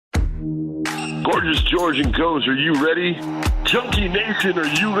Gorgeous George and Goes, are you ready? Junkie Nation, are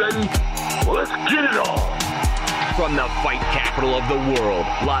you ready? Well, let's get it on. From the fight capital of the world,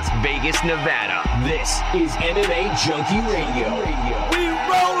 Las Vegas, Nevada, this is MMA Junkie Radio. We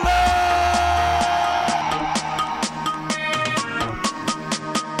rollin'!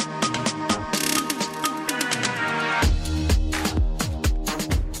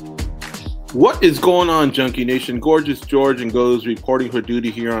 What is going on, Junkie Nation? Gorgeous George and Goes reporting for duty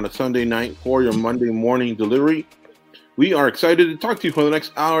here on a Sunday night for your Monday morning delivery. We are excited to talk to you for the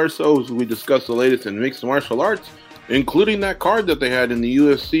next hour or so as we discuss the latest in mixed martial arts, including that card that they had in the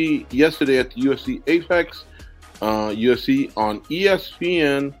UFC yesterday at the UFC Apex. UFC on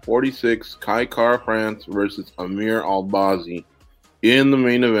ESPN 46, Kai Kara-France versus Amir Albazi in the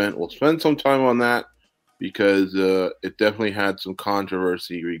main event. We'll spend some time on that because it definitely had some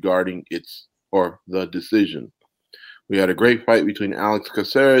controversy regarding the decision. We had a great fight between Alex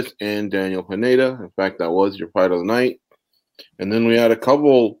Caceres and Daniel Pineda. In fact, that was your fight of the night. And then we had a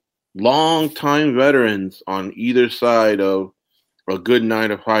couple long-time veterans on either side of a good night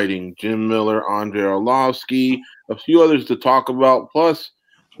of fighting. Jim Miller, Andrei Arlovsky, a few others to talk about. Plus,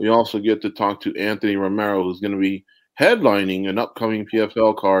 we also get to talk to Anthony Romero, who's going to be headlining an upcoming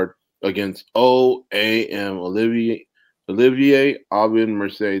PFL card against OAM, Olivier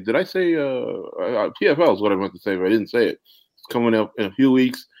Aubin-Mercier. Did I say PFL is what I meant to say, but I didn't say it. It's coming up in a few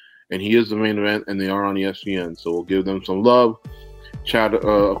weeks, and he is the main event, and they are on ESPN. So we'll give them some love. Chat,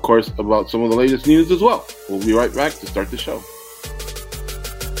 of course, about some of the latest news as well. We'll be right back to start the show.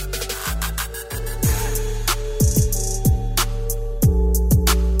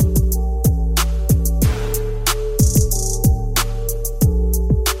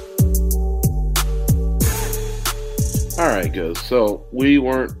 All right, guys. So we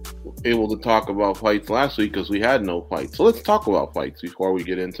weren't able to talk about fights last week because we had no fights. So let's talk about fights before we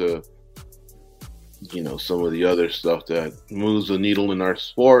get into, some of the other stuff that moves the needle in our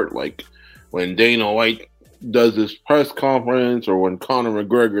sport, like when Dana White does his press conference, or when Conor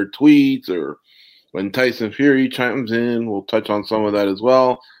McGregor tweets, or when Tyson Fury chimes in. We'll touch on some of that as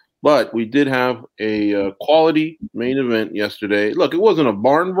well. But we did have a quality main event yesterday. Look, it wasn't a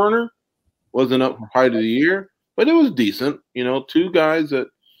barn burner, wasn't up for fight of the year, but it was decent. Two guys that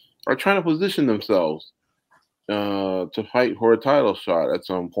are trying to position themselves to fight for a title shot at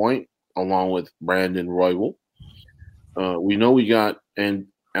some point, along with Brandon Royval. We know we got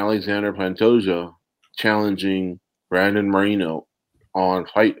Alexander Pantoja challenging Brandon Moreno on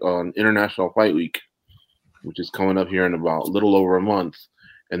International Fight Week, which is coming up here in about a little over a month.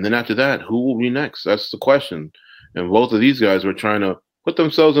 And then after that, who will be next? That's the question. And both of these guys were trying to put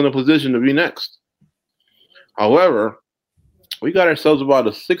themselves in a position to be next. However, we got ourselves about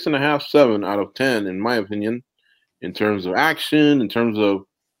a 6.5, 7 out of 10, in my opinion, in terms of action, in terms of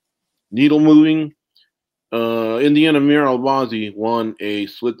needle moving. In the end, Amir Albazi won a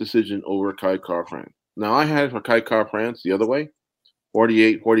split decision over Kai Kara-France. Now, I had for Kai Kara-France the other way,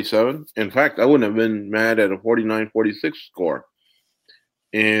 48-47. In fact, I wouldn't have been mad at a 49-46 score.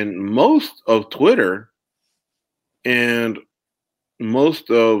 And most of Twitter and most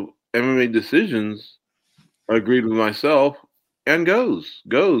of MMA decisions agreed with myself and Goes.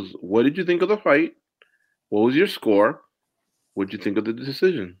 What did you think of the fight? What was your score? What did you think of the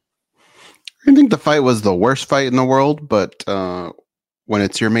decision? I think the fight was the worst fight in the world, but when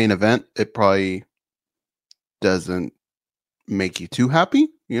it's your main event, it probably doesn't make you too happy,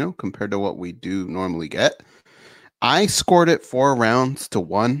 compared to what we do normally get. I scored it 4 rounds to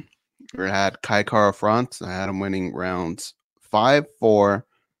 1. I had Kai Kara-France. I had him winning rounds 5, 4,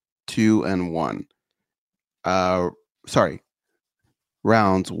 2, and 1.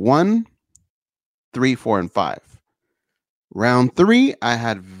 Rounds 1, 3, 4, and 5. Round 3, I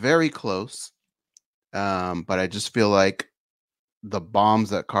had very close, but I just feel like the bombs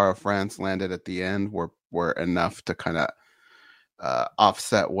that Kara-France landed at the end were enough to kind of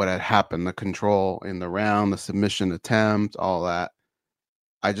offset what had happened, the control in the round, the submission attempt, all that.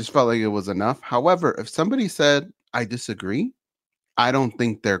 I just felt like it was enough. However, if somebody said, I disagree, I don't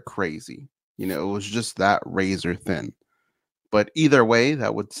think they're crazy. It was just that razor thin. But either way,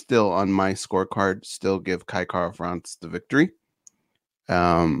 that would still, on my scorecard, still give Kai Kara-France the victory.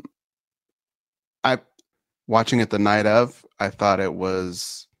 Watching it the night of, I thought it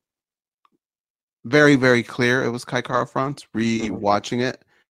was very, very clear it was Kai Kara-France. Re-watching it,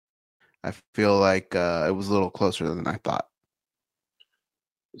 I feel like it was a little closer than I thought.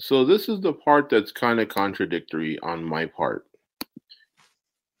 So this is the part that's kind of contradictory on my part.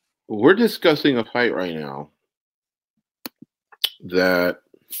 We're discussing a fight right now that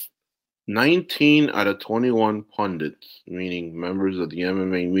 19 out of 21 pundits, meaning members of the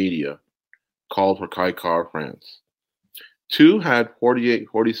MMA media, called for Kai Kara-France. 2 had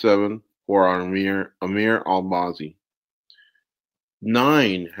 48-47 for Amir Albazi.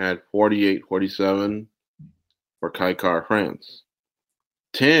 9 had 48-47 for Kai Kara-France.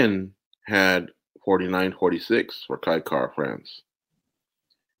 10 had 49-46 for Kai Kara-France.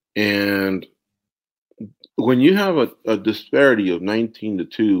 And when you have a disparity of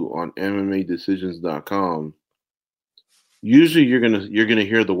 19-2 on MMADecisions.com, usually you're gonna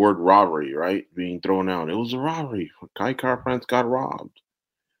hear the word robbery, right, being thrown out. It was a robbery. Kai Kara-France got robbed.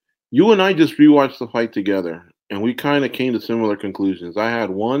 You and I just rewatched the fight together, and we kind of came to similar conclusions. I had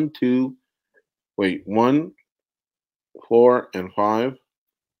 1, 4, and 5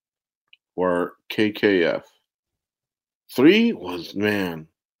 were KKF. 3 was, man,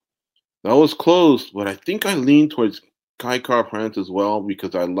 that was close, but I think I leaned towards Kai Kara-France as well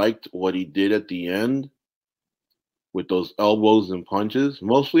because I liked what he did at the end with those elbows and punches,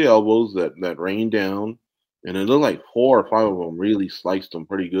 mostly elbows that rained down, and it looked like 4 or 5 of them really sliced him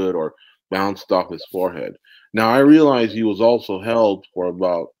pretty good or bounced off his forehead. Now, I realized he was also held for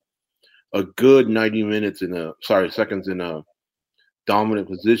about a good 90 seconds in a dominant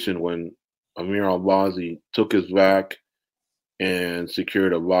position when Amir Albazi took his back and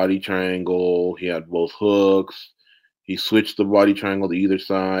secured a body triangle. He had both hooks. He switched the body triangle to either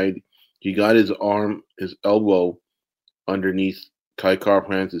side. He got his elbow underneath Kai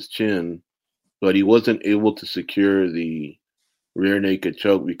Kara-France's chin, but he wasn't able to secure the rear naked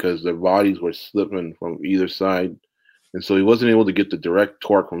choke because their bodies were slipping from either side. And so he wasn't able to get the direct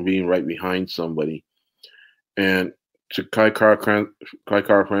torque from being right behind somebody. And to Kai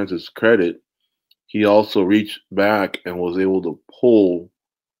Kara-France's credit, he also reached back and was able to pull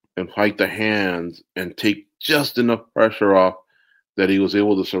and fight the hands and take just enough pressure off that he was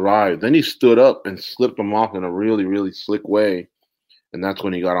able to survive. Then he stood up and slipped him off in a really, really slick way. And that's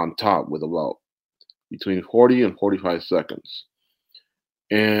when he got on top with about between 40 and 45 seconds.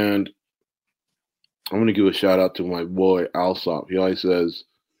 And I'm going to give a shout out to my boy, Alsop. He always says,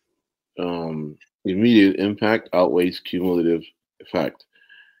 immediate impact outweighs cumulative effect.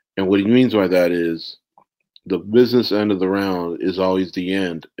 And what he means by that is the business end of the round is always the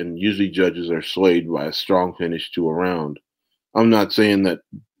end, and usually judges are swayed by a strong finish to a round. I'm not saying that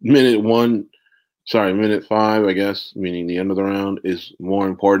minute 5, I guess, meaning the end of the round, is more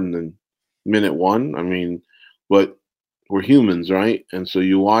important than minute 1. I mean, but we're humans, right? And so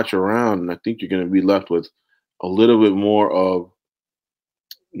you watch around, and I think you're going to be left with a little bit more of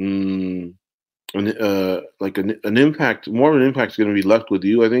an impact. More of an impact is going to be left with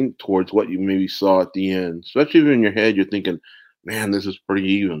you, I think, towards what you maybe saw at the end. Especially if in your head you're thinking, man, this is pretty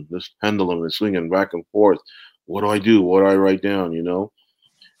even. This pendulum is swinging back and forth. What do I do? What do I write down? You know?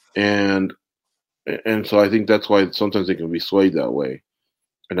 And so I think that's why sometimes it can be swayed that way.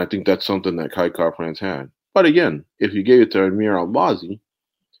 And I think that's something that Kai Kara-France had. But again, if you gave it to Amir Albazi,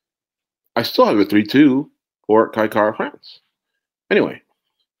 I still have a 3-2 for Kai Kara-France. Anyway,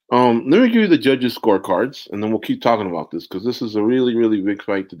 let me give you the judges' scorecards, and then we'll keep talking about this because this is a really, really big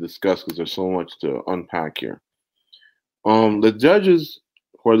fight to discuss because there's so much to unpack here. The judges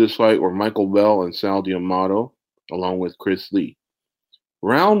for this fight were Michael Bell and Sal D'Amato, along with Chris Lee.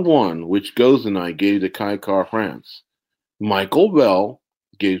 Round 1, which Goes and I gave to Kai Kara-France. Michael Bell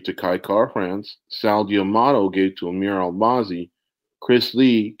gave to Kai Kara-France. Sal D'Amato gave to Amir Albazi. Chris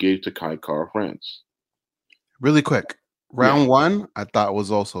Lee gave to Kai Kara-France. Really quick. Round 1, I thought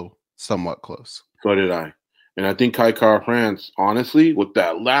was also somewhat close. So did I. And I think Kai Kara-France, honestly, with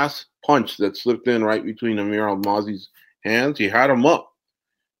that last punch that slipped in right between Amir Albazi's hands, he had him up.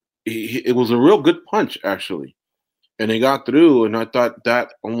 It was a real good punch, actually. And they got through, and I thought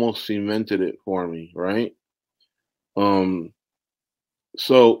that almost cemented it for me, right?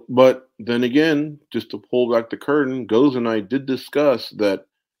 So, but then again, just to pull back the curtain, Goes and I did discuss that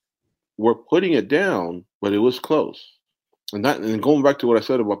we're putting it down, but it was close. And going back to what I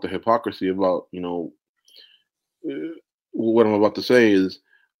said about the hypocrisy about, what I'm about to say is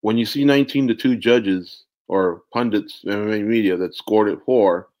when you see 19-2 judges or pundits, MMA media that scored it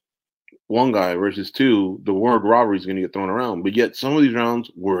for one guy versus 2, the word robbery is going to get thrown around. But yet some of these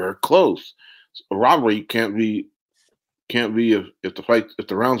rounds were close. A robbery can't be if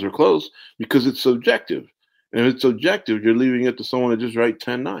the rounds are close because it's subjective. And if it's subjective, you're leaving it to someone to just write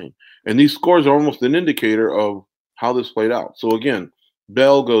 10-9. And these scores are almost an indicator of how this played out. So again,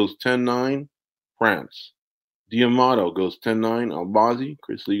 Bell goes 10-9, France. D'Amato goes 10-9, Albazi.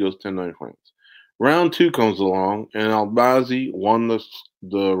 Chris Lee goes 10-9, France. Round 2 comes along, and Albazi won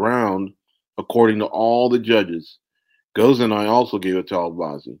the round according to all the judges. Goes and I also gave it to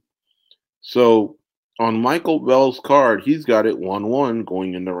Albazi. So on Michael Bell's card, he's got it 1-1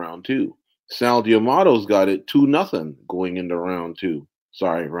 going into round 2. Sal Diamato's got it 2-0 going into round 2.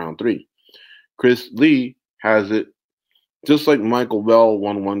 Sorry, round 3. Chris Lee has it just like Michael Bell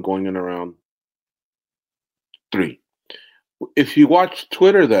 1-1 going into round 3. If you watched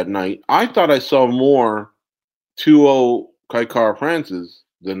Twitter that night, I thought I saw more 2-0 Kai Kara Francis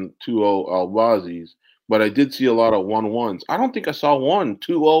than 2-0 Albazi's, but I did see a lot of 1-1s. I don't think I saw 2-0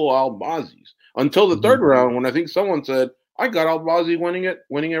 Albazi's until the third round when I think someone said, I got Albazi winning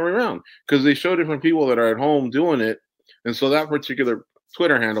every round because they show different people that are at home doing it. And so that particular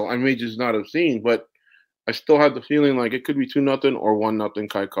Twitter handle I may just not have seen, but I still had the feeling like it could be 2-0 or 1-0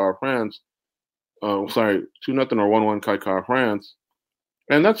 Kai Kara France. 2-0 or 1-1 Kai Kara France.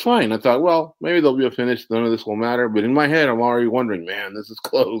 And that's fine. I thought, well, maybe there'll be a finish. None of this will matter. But in my head, I'm already wondering, man, this is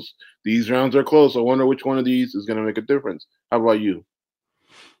close. These rounds are close. I wonder which one of these is going to make a difference. How about you?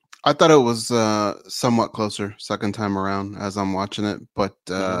 I thought it was somewhat closer second time around as I'm watching it. But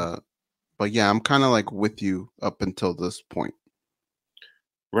yeah, I'm kind of like with you up until this point.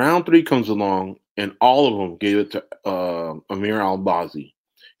 Round 3 comes along, and all of them gave it to Amir Albazi.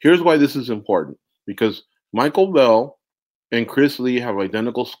 Here's why this is important. Because Michael Bell and Chris Lee have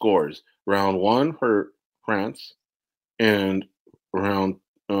identical scores. Round 1 for France and round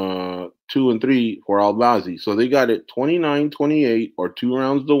 2 and 3 for Albazi. So they got it 29-28 or 2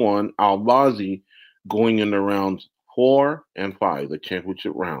 rounds to 1. Albazi going into rounds 4 and 5, the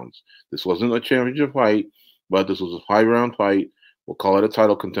championship rounds. This wasn't a championship fight, but this was a 5-round fight. We'll call it a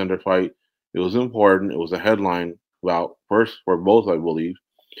title contender fight. It was important. It was a headline bout first for both, I believe.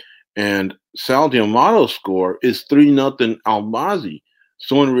 And Sal Diamato's score is 3-0 Albazi.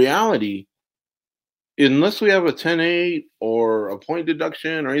 So in reality, unless we have a 10-8 or a point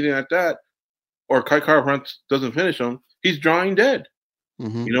deduction or anything like that, or Kai Kara France doesn't finish him, he's drawing dead.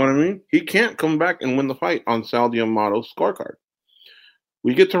 You know what I mean? He can't come back and win the fight on Sal Diamato's scorecard.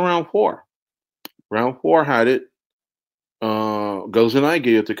 We get to round 4. Round 4 had it. Goes and I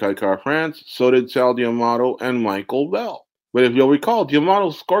gave it to Kai Kara France. So did Sal Diamato and Michael Bell. But if you'll recall,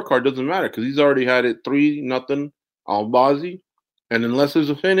 Diamato's scorecard doesn't matter because he's already had it 3-0 Albazi. And unless there's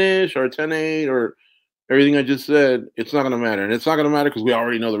a finish or a 10-8 or everything I just said, it's not going to matter. And it's not going to matter because we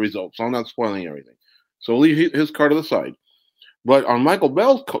already know the results. So I'm not spoiling everything. So leave his card to the side. But on Michael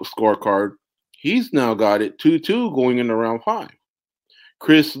Bell's scorecard, he's now got it 2-2 going into round 5.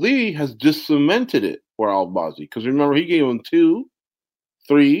 Chris Lee has just cemented it for Albazi because remember, he gave him 2,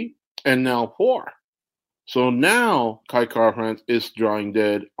 3, and now 4. So now Kai Kara France is drawing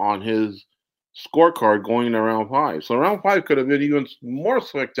dead on his scorecard going into round 5. So round 5 could have been even more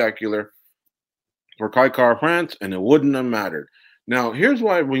spectacular for Kai Kara France, and it wouldn't have mattered. Now, here's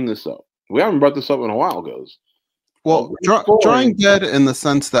why I bring this up. We haven't brought this up in a while, Goes. Well, drawing dead in the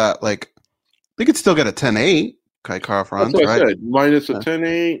sense that, like, they could still get a 10-8, Kai Kara France, that's what right? I said. Minus a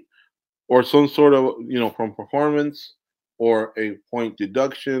 10-8 or some sort of, from performance or a point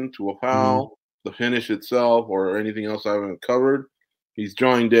deduction to a foul, the finish itself or anything else I haven't covered. He's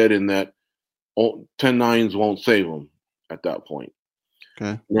drawing dead in that 10-9s won't save him at that point.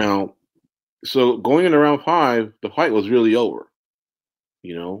 Okay. Now, so going into round 5, the fight was really over,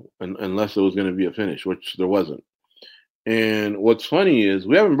 unless it was going to be a finish, which there wasn't. And what's funny is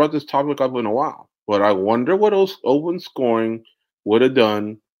we haven't brought this topic up in a while, but I wonder what open scoring would have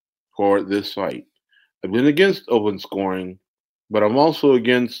done for this fight. I've been against open scoring, but I'm also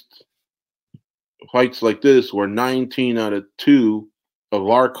against fights like this where 19 out of 2 of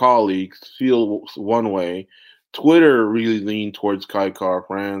our colleagues feel one way. Twitter really leaned towards Kai Kara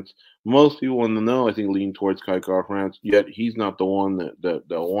France. Most people in the know, I think, lean towards Kai Kara France, yet he's not the one that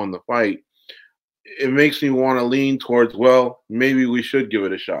won the fight. It makes me want to lean towards, well, maybe we should give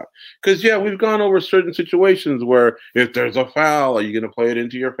it a shot. Because, yeah, we've gone over certain situations where if there's a foul, are you going to play it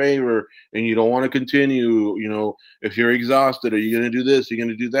into your favor and you don't want to continue? If you're exhausted, are you going to do this? Are you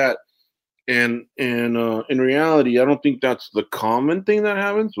going to do that? And in reality, I don't think that's the common thing that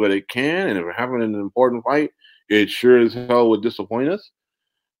happens, but it can. And if it happened in an important fight, it sure as hell would disappoint us.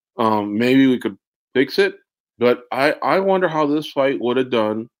 Maybe we could fix it. But I wonder how this fight would have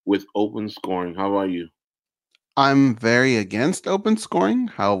done with open scoring. How about you? I'm very against open scoring.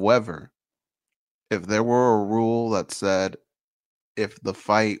 However, if there were a rule that said if the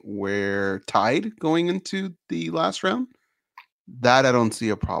fight were tied going into the last round, that I don't see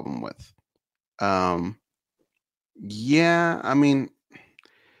a problem with. Yeah, I mean,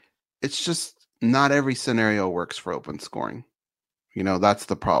 it's just not every scenario works for open scoring. That's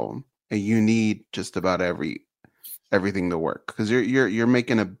the problem. And you need just about everything to work because you're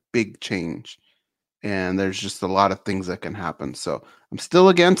making a big change, and there's just a lot of things that can happen. So I'm still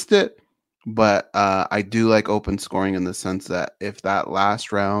against it, but I do like open scoring in the sense that if that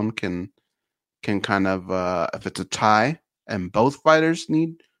last round can can kind of, if it's a tie and both fighters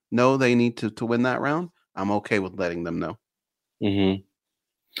know they need to win that round, I'm okay with letting them know. Mm-hmm.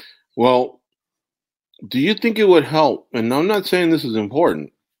 Well, do you think it would help? And I'm not saying this is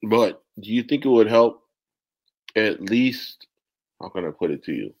important, but do you think it would help at least, how can I put it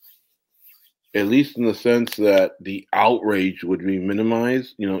to you? At least in the sense that the outrage would be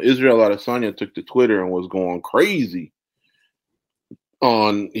minimized. Israel Adesanya took to Twitter and was going crazy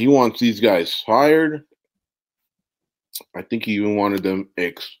on he wants these guys fired. I think he even wanted them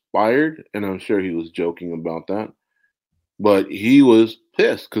expired, and I'm sure he was joking about that. But he was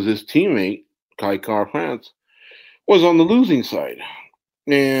pissed because his teammate, Kai France, was on the losing side.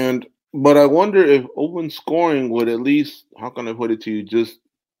 But I wonder if open scoring would at least, how can I put it to you, just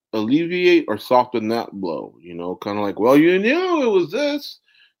alleviate or soften that blow, kind of like, well, you knew it was this.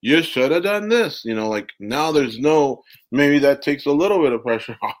 You should have done this. Like now there's maybe that takes a little bit of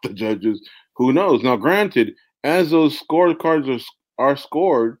pressure off the judges. Who knows? Now, granted, as those scorecards are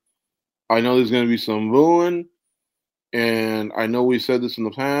scored, I know there's going to be some booing. And I know we said this in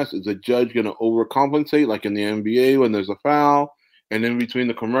the past. Is a judge going to overcompensate like in the NBA when there's a foul? And in between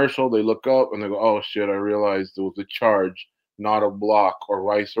the commercial, they look up and they go, oh, shit, I realized there was a charge, not a block, or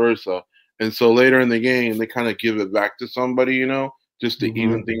vice versa. And so later in the game, they kind of give it back to somebody, just to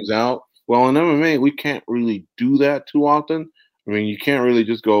even things out. Well, in MMA, we can't really do that too often. I mean, you can't really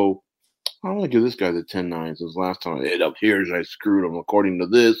just go, I'm going to give this guy the 10-9 since last time it appears I screwed him according to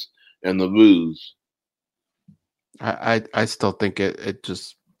this and the booze. I still think it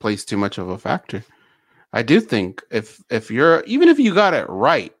just plays too much of a factor. I do think if even if you got it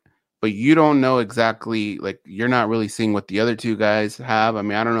right, but you don't know exactly, like you're not really seeing what the other two guys have. I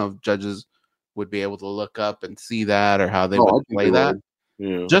mean, I don't know if judges would be able to look up and see that or how they would play that.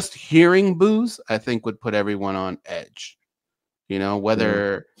 Yeah. Just hearing boos, I think would put everyone on edge.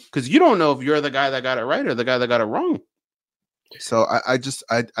 Whether because you don't know if you're the guy that got it right or the guy that got it wrong. So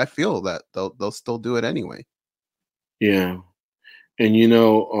I feel that they'll still do it anyway. Yeah. And,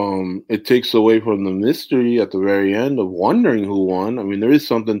 it takes away from the mystery at the very end of wondering who won. I mean, there is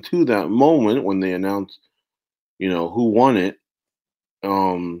something to that moment when they announce, who won it.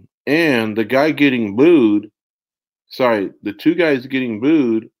 And the guy getting booed, the two guys getting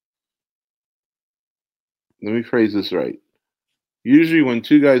booed. Let me phrase this right. Usually when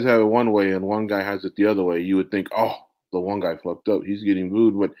two guys have it one way and one guy has it the other way, you would think, oh, the one guy fucked up. He's getting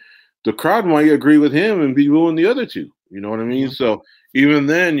booed. But the crowd might agree with him and be booing the other two. You know what I mean? Mm-hmm. So even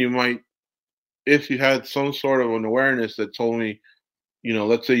then you might, if you had some sort of an awareness that told me,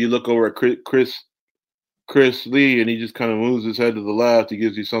 let's say you look over at Chris Lee and he just kind of moves his head to the left. He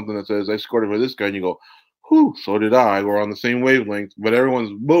gives you something that says, I scored it for this guy. And you go, whew, so did I. We're on the same wavelength, but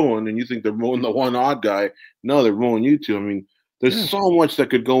everyone's booing and you think they're booing the one odd guy. No, they're booing you two. I mean, there's so much that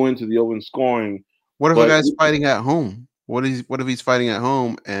could go into the open scoring. What if a guy's fighting at home? What if he's fighting at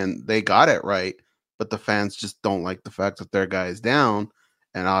home and they got it right, but the fans just don't like the fact that their guy is down,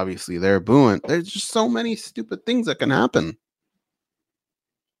 and obviously they're booing? There's just so many stupid things that can happen.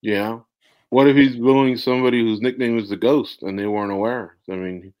 Yeah. What if he's booing somebody whose nickname is the Ghost and they weren't aware? I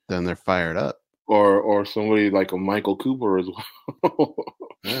mean, then they're fired up. Or somebody like a Michael Cooper as well.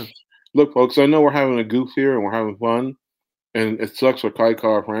 Yeah. Look, folks, I know we're having a goof here and we're having fun. And it sucks for Kai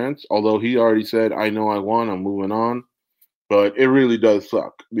France, although he already said, I know I won, I'm moving on. But it really does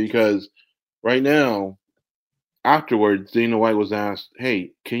suck because right now, afterwards, Dana White was asked,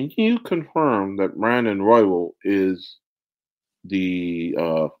 hey, can you confirm that Brandon Royval is the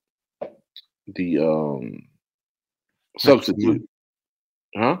substitute?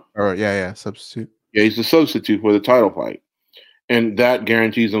 Huh? Or yeah, substitute. Yeah, he's the substitute for the title fight. And that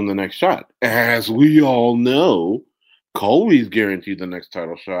guarantees him the next shot. As we all know, Colby's guaranteed the next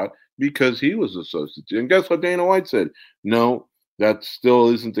title shot because he was a substitute. And guess what Dana White said? No, that still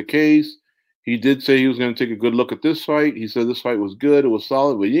isn't the case. He did say he was going to take a good look at this fight. He said this fight was good. It was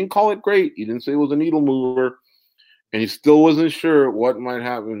solid, but he didn't call it great. He didn't say it was a needle mover. And he still wasn't sure what might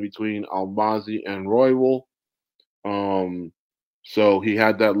happen between Albazi and Royval. So he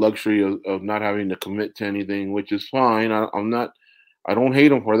had that luxury of not having to commit to anything, which is fine. I don't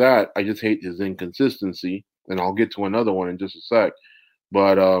hate him for that. I just hate his inconsistency. And I'll get to another one in just a sec.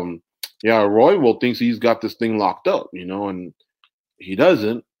 But, Royval thinks he's got this thing locked up, and he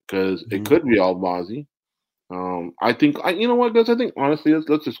doesn't because it could be Albazi. I think, you know what, guys? I think, honestly,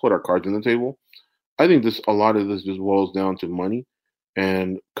 let's just put our cards on the table. I think a lot of this just boils down to money.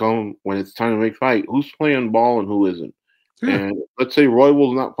 And come when it's time to make fight, who's playing ball and who isn't? Yeah. And let's say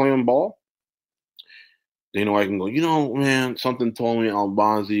Royval's not playing ball. I can go, man, something told me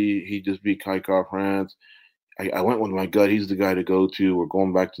Albazi, he just beat Kai France. I went with my gut. He's the guy to go to. We're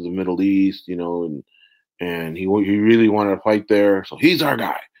going back to the Middle East, and he really wanted to fight there, so he's our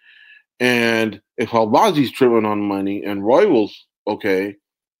guy. And if Albazi's tripping on money and Royval's okay,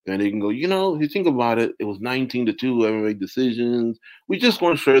 then he can go, if you think about it, it was 19-2 MMA decisions. We just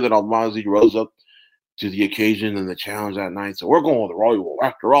weren't sure that Albazi rose up to the occasion and the challenge that night. So we're going with Royval.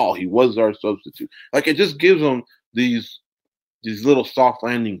 After all, he was our substitute. Like, it just gives him these little soft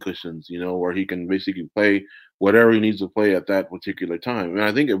landing cushions, where he can basically play whatever he needs to play at that particular time. And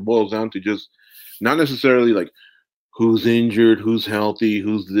I think it boils down to just not necessarily like who's injured, who's healthy,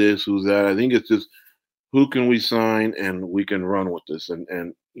 who's this, who's that. I think it's just who can we sign and we can run with this.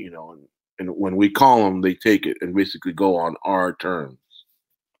 And when we call them, they take it and basically go on our terms.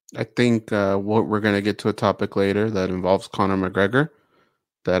 I think what we're going to get to a topic later that involves Conor McGregor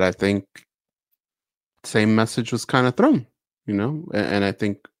that I think same message was kind of thrown, and I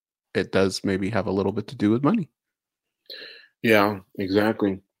think it does maybe have a little bit to do with money. Yeah,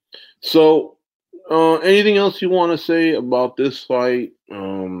 exactly. So anything else you want to say about this fight?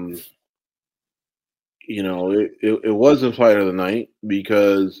 It wasn't fight of the night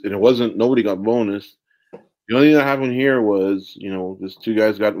because it wasn't, nobody got bonus. The only thing that happened here was, these two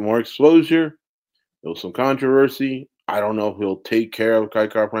guys got more exposure. There was some controversy. I don't know if he'll take care of Kai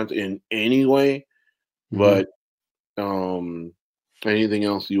Kara-France in any way, but anything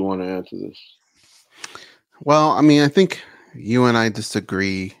else you want to add to this? Well, I mean, I think you and I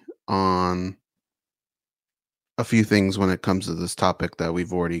disagree on a few things when it comes to this topic that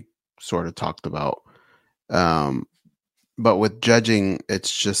we've already sort of talked about. But with judging,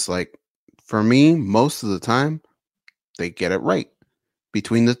 it's just like, for me, most of the time, they get it right.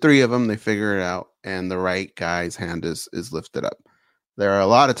 Between the three of them, they figure it out, and the right guy's hand is lifted up. There are a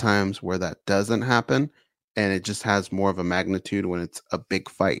lot of times where that doesn't happen, and it just has more of a magnitude when it's a big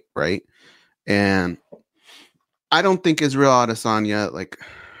fight, right? And I don't think Israel Adesanya,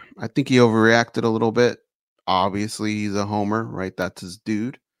 I think he overreacted a little bit. Obviously, he's a homer, right? That's his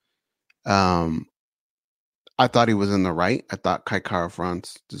dude. I thought he was in the right. I thought Kai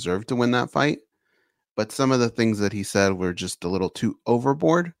Kara-France deserved to win that fight. But some of the things that he said were just a little too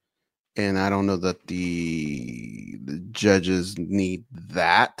overboard. And I don't know that the judges need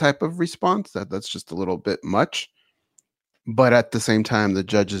that type of response. That's just a little bit much. But at the same time, the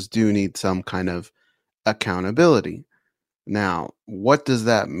judges do need some kind of accountability. Now, what does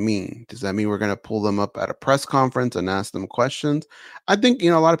that mean? Does that mean we're going to pull them up at a press conference and ask them questions? I think,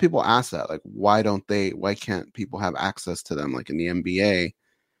 a lot of people ask that, why can't people have access to them like in the NBA?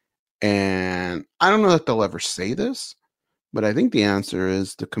 And I don't know that they'll ever say this, but I think the answer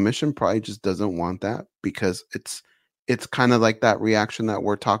is the commission probably just doesn't want that because it's kind of like that reaction that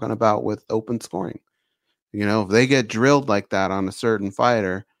we're talking about with open scoring. If they get drilled like that on a certain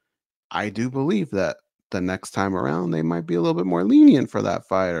fighter, I do believe that the next time around, they might be a little bit more lenient for that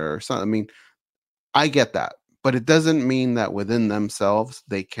fighter or something. I mean, I get that, but it doesn't mean that within themselves,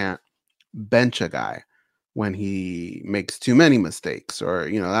 they can't bench a guy when he makes too many mistakes or,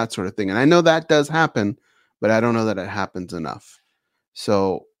 that sort of thing. And I know that does happen, but I don't know that it happens enough.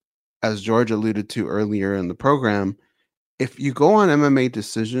 So as George alluded to earlier in the program, if you go on MMA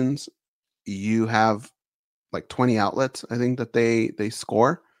decisions, you have 20 outlets, I think, that they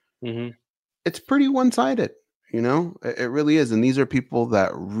score. Mm-hmm. It's pretty one-sided, it really is. And these are people that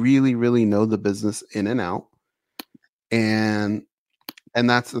really, really know the business in and out. And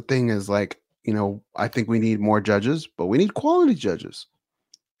that's the thing is I think we need more judges, but we need quality judges.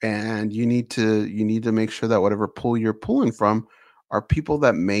 And you need to make sure that whatever pool you're pulling from are people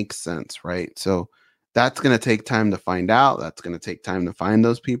that make sense, right? So that's going to take time to find out. That's going to take time to find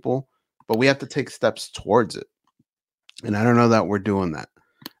those people, but we have to take steps towards it. And I don't know that we're doing that.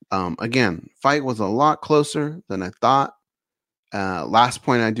 Again, fight was a lot closer than I thought. Last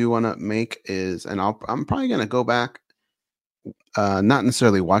point I do want to make is, and I'm probably going to go back, not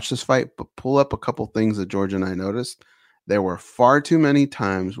necessarily watch this fight, but pull up a couple things that George and I noticed. There were far too many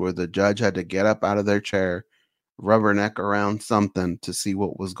times where the judge had to get up out of their chair, rubberneck around something to see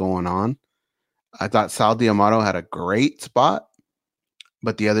what was going on. I thought Sal D'Amato had a great spot,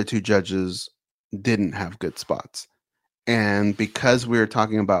 but the other two judges didn't have good spots. And because we were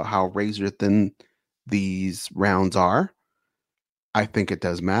talking about how razor thin these rounds are, I think it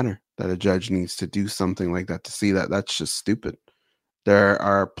does matter that a judge needs to do something like that to see that. That's just stupid. There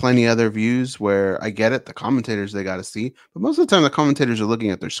are plenty other views where I get it. The commentators, they got to see, but most of the time the commentators are looking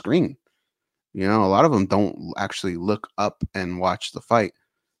at their screen. A lot of them don't actually look up and watch the fight.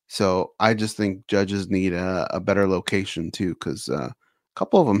 So I just think judges need a better location too, because a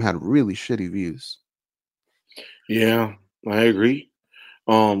couple of them had really shitty views. Yeah, I agree.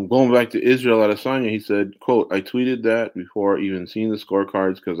 Going back to Israel Adesanya, he said, quote, I tweeted that before even seeing the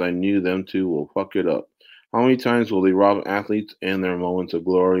scorecards because I knew them two will fuck it up. How many times will they rob athletes and their moments of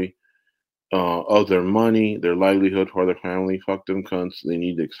glory, of their money, their livelihood for their family? Fuck them cunts. They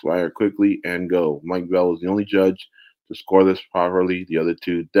need to expire quickly and go. Mike Bell was the only judge to score this properly. The other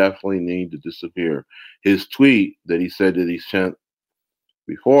two definitely need to disappear. His tweet that he said that he sent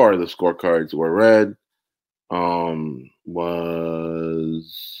before the scorecards were read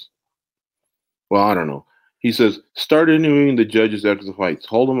was, well, I don't know. He says, start interviewing the judges after the fights.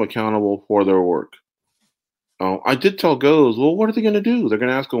 Hold them accountable for their work. I did tell Goes, well, what are they going to do? They're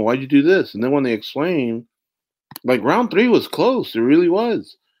going to ask him, why'd you do this? And then when they explain, like round 3 was close. It really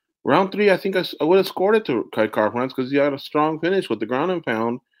was. Round 3, I think I would have scored it to Kai Carpenter because he had a strong finish with the ground and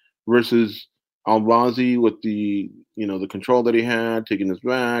pound versus Albazi with the control that he had, taking his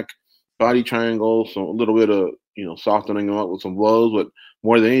back, body triangle, so a little bit of, softening him up with some blows, but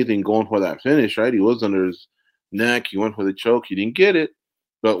more than anything, going for that finish, right? He was under his neck. He went for the choke. He didn't get it.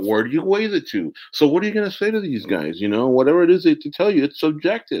 But where do you weigh the two? So what are you going to say to these guys? Whatever it is they to tell you, it's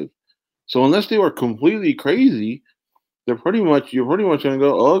subjective. So unless they were completely crazy, you're pretty much going to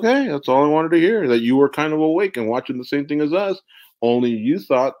go, okay, that's all I wanted to hear, that you were kind of awake and watching the same thing as us, only you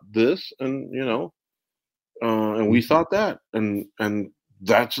thought this and we thought that, and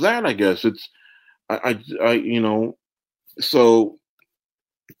that's that. I guess it's so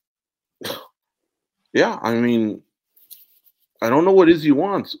yeah. I mean, I don't know what Izzy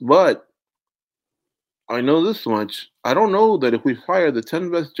wants, but I know this much. I don't know that if we fire the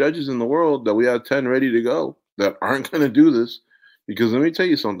 10 best judges in the world, that we have 10 ready to go that aren't going to do this. Because let me tell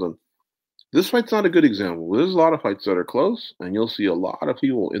you something. This fight's not a good example. There's a lot of fights that are close, and you'll see a lot of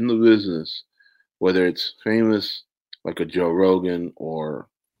people in the business, whether it's famous like a Joe Rogan or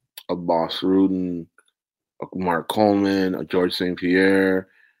a Boss Rudin, a Mark Coleman, a George St. Pierre.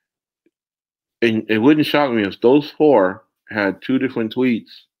 And it wouldn't shock me if those 4 had 4 different tweets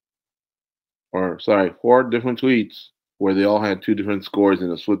where they all had 2 different scores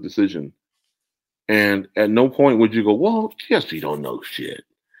in a split decision. And at no point would you go, well, yes, we don't know shit.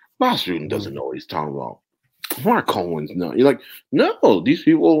 Boss Rudin doesn't know what he's talking about. Mark Coleman's not. You're like, no, these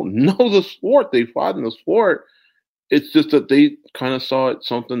people know the sport. They fought in the sport. It's just that they kind of saw it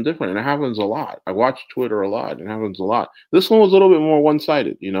something different. And it happens a lot. I watch Twitter a lot. It happens a lot. This one was a little bit more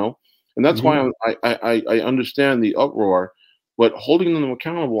one-sided, And that's why I understand the uproar. But holding them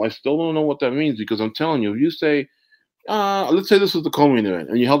accountable, I still don't know what that means, because I'm telling you, if you say, let's say this is the co-main event,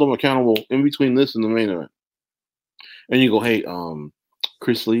 and you held them accountable in between this and the main event, and you go, hey,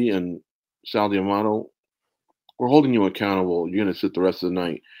 Chris Lee and Sal D'Amato, we're holding you accountable. You're going to sit the rest of the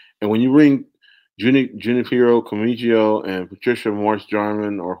night. And when you ring Junichiro Comigio and Patricia Morse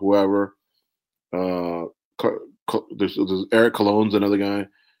Jarman or whoever, there's Eric Cologne's another guy,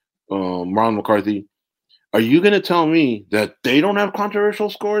 Ron McCarthy, are you going to tell me that they don't have controversial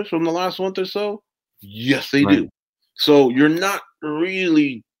scores from the last month or so? Yes, they do. So you're not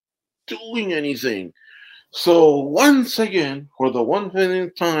really doing anything. So once again, for the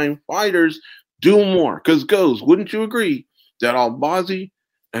 100th time, fighters do more. Because wouldn't you agree that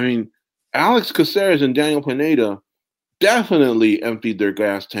Alex Caceres and Daniel Pineda definitely emptied their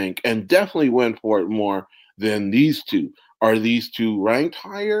gas tank and definitely went for it more than these two. Are these two ranked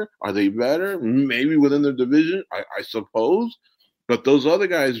higher? Are they better? Maybe within their division, I suppose. But those other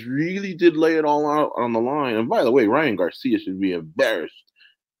guys really did lay it all out on the line. And by the way, Ryan Garcia should be embarrassed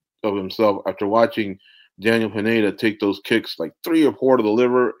of himself after watching Daniel Pineda take those kicks, like 3 or 4 to the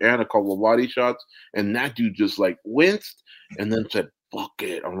liver and a couple of body shots. And that dude just like winced and then said, fuck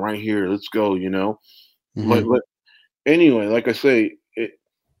it, I'm right here. Let's go, But anyway, like I say,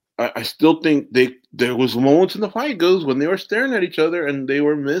 I still think there was moments in the fight when they were staring at each other and they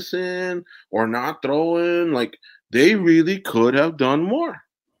were missing or not throwing. Like, they really could have done more.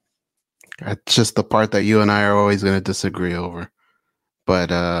 That's just the part that you and I are always going to disagree over.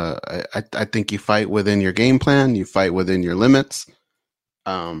 But I think you fight within your game plan. You fight within your limits.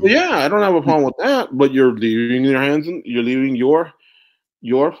 Yeah, I don't have a problem with that. But you're leaving your hands. You're leaving your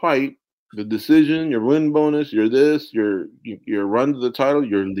fight, the decision, your win bonus, your run to the title.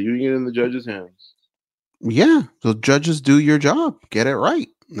 You're leaving it in the judges' hands. Yeah, so judges, do your job. Get it right.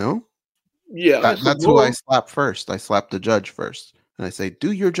 No. Yeah, that's who I slap first. I slap the judge first, and I say,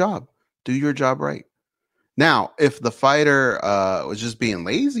 do your job. Do your job right. Now, if the fighter was just being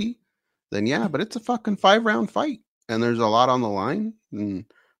lazy, then yeah, but it's a fucking 5-round fight, and there's a lot on the line, and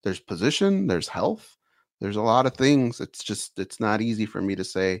there's position, there's health, there's a lot of things. It's not easy for me to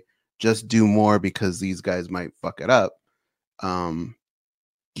say just do more because these guys might fuck it up.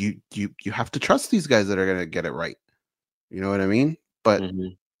 You have to trust these guys that are gonna get it right. You know what I mean? But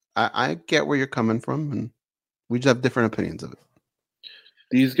Mhm. I get where you're coming from, and we just have different opinions of it.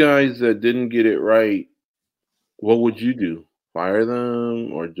 These guys that didn't get it right, what would you do? Fire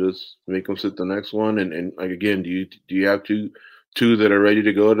them or just make them sit the next one? And like again, do you have two that are ready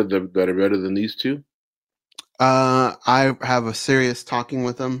to go that are better than these two? I have a serious talking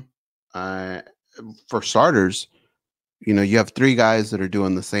with them. Uh, for starters, you have three guys that are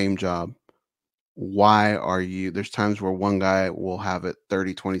doing the same job. Why are you? There's times where one guy will have it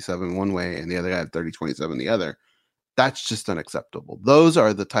 30-27 one way and the other guy have 30-27 the other. That's just unacceptable. Those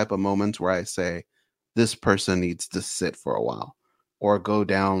are the type of moments where I say this person needs to sit for a while or go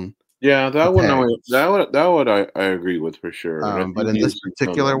down Yeah, a that one peg. I agree with for sure. And I But think in you this should tell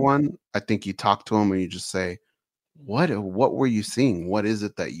particular them. one, I think you talk to them and you just say, what were you seeing? What is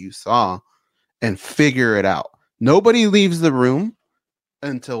it that you saw? And figure it out. Nobody leaves the room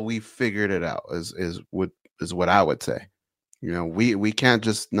until we figured it out. Is what I would say. We can't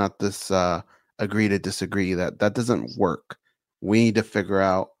just not this agree to disagree. That doesn't work. We need to figure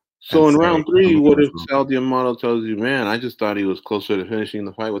out and So in say, round three, who what goes if wrong. Sal Diamato tells you, man, I just thought he was closer to finishing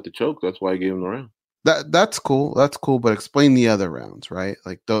the fight with the choke. That's why I gave him the round. That's cool. That's cool. But explain the other rounds, right?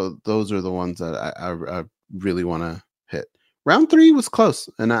 Like those are the ones that I really want to hit. Round three was close,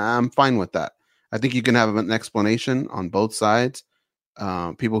 and I'm fine with that. I think you can have an explanation on both sides.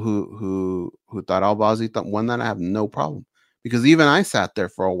 People who thought Albazi won that, I have no problem, because even I sat there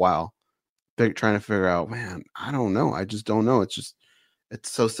for a while trying to figure out, man, I don't know. I just don't know. It's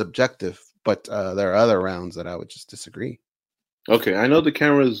so subjective. But there are other rounds that I would just disagree. Okay, I know the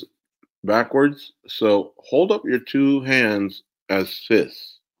camera's backwards, so hold up your two hands as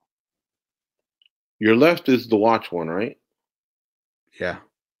fists. Your left is the watch one, right? Yeah.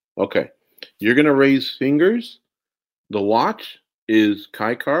 Okay. You're gonna raise fingers. The watch is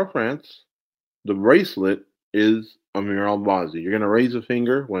Kai Kara France. The bracelet is Amir Albazi. You're gonna raise a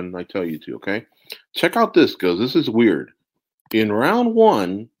finger when I tell you to, okay? Check out this, because this is weird. In round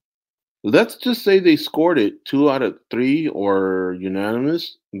one, let's just say they scored it 2 out of 3 or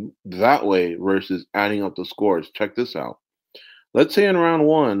unanimous that way versus adding up the scores. Check this out. Let's say in round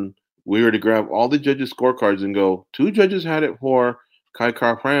one, we were to grab all the judges' scorecards and go, 2 judges had it for Kai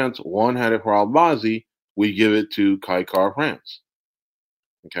Kara France, 1 had it for Albazi. We give it to Kai Kara France.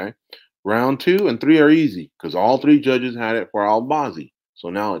 Okay. Round 2 and 3 are easy because all 3 judges had it for Albazi. So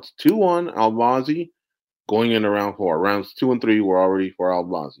now it's 2-1 Albazi going into round 4. Rounds 2 and 3 were already for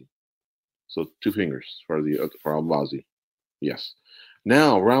Albazi. So 2 fingers for Albazi. Yes.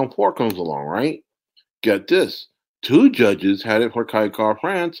 Now round 4 comes along, right? Get this. 2 judges had it for Kai Kara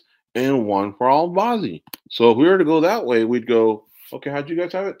France and 1 for Albazi. So if we were to go that way, we'd go, okay, how'd you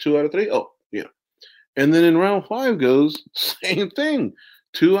guys have it? 2 out of 3? Oh, yeah. And then in round 5 goes, same thing.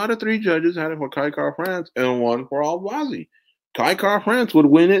 2 out of 3 judges had it for Kai Kara France and 1 for Albazi. Kai Kara France would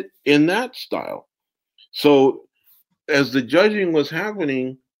win it in that style. So as the judging was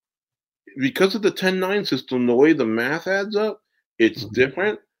happening, because of the 10-9 system, the way the math adds up, it's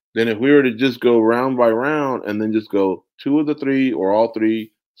different than if we were to just go round by round and then just go 2 of the 3 or all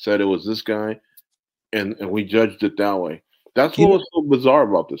 3 said it was this guy, and we judged it that way. That's what was so bizarre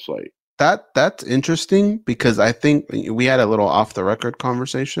about this fight. That's interesting, because I think we had a little off the record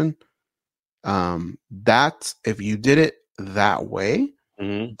conversation. That's if you did it that way,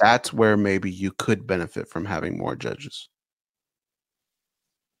 that's where maybe you could benefit from having more judges.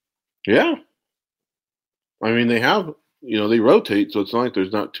 Yeah. I mean, they have, they rotate, so it's not like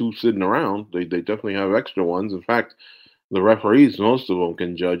there's not 2 sitting around. They definitely have extra ones. In fact, the referees, most of them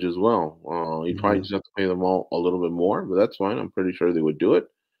can judge as well. You probably just have to pay them all a little bit more, but that's fine. I'm pretty sure they would do it.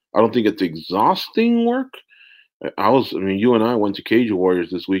 I don't think it's exhausting work. You and I went to Cage Warriors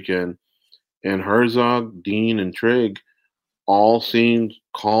this weekend, and Herzog, Dean, and Trigg all seemed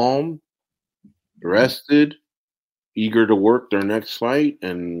calm, rested, eager to work their next fight,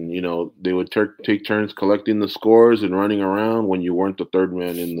 and they would take turns collecting the scores and running around when you weren't the third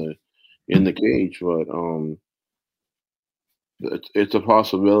man in the cage. But it's a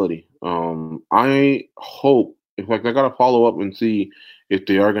possibility. I hope. In fact, I got to follow up and see if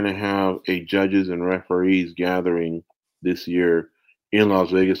they are going to have a judges and referees gathering this year in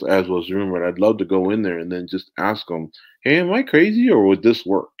Las Vegas, as was rumored. I'd love to go in there and then just ask them, "Hey, am I crazy, or would this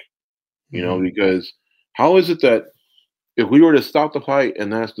work?" Because how is it that if we were to stop the fight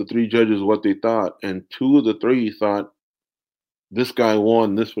and ask the 3 judges what they thought, and 2 of the 3 thought this guy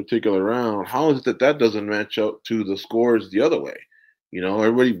won this particular round, how is it that doesn't match up to the scores the other way?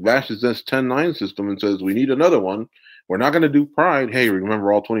 Everybody bashes this 10-9 system and says, we need another one. We're not going to do pride. Hey,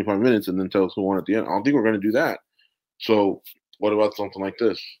 remember all 25 minutes and then tell us who won at the end. I don't think we're going to do that. So what about something like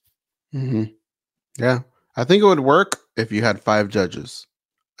this? Yeah. I think it would work if you had 5 judges.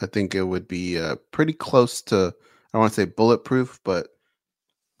 I think it would be pretty close to, I don't want to say bulletproof, but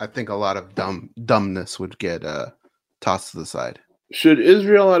I think a lot of dumbness would get tossed to the side. Should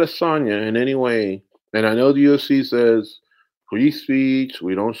Israel Adesanya in any way, and I know the UFC says free speech,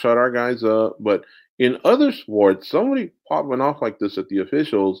 we don't shut our guys up, but in other sports, somebody popping off like this at the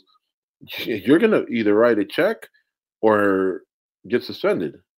officials, you're going to either write a check or get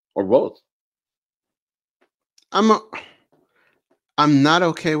suspended or both. I'm not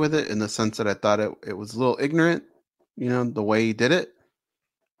okay with it in the sense that I thought it was a little ignorant, the way he did it.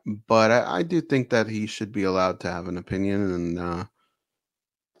 But I do think that he should be allowed to have an opinion, and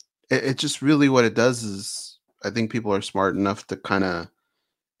it just really what it does is I think people are smart enough to kind of,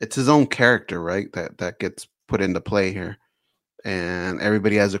 it's his own character, right? That gets put into play here, and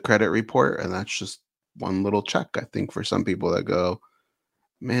everybody has a credit report, and that's just one little check. I think for some people that go,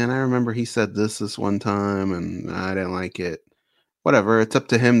 man, I remember he said this one time, and I didn't like it. Whatever, it's up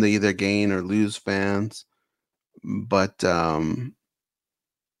to him to either gain or lose fans. But I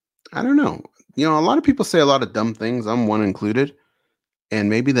don't know. A lot of people say a lot of dumb things. I'm one included. And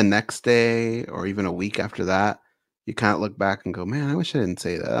maybe the next day or even a week after that, you kind of look back and go, man, I wish I didn't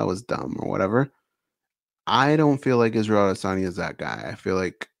say that. That was dumb or whatever. I don't feel like Israel Adesanya is that guy. I feel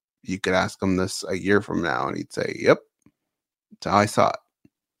like you could ask him this a year from now and he'd say, yep, that's how I saw it.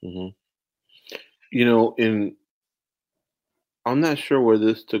 Mm-hmm. I'm not sure where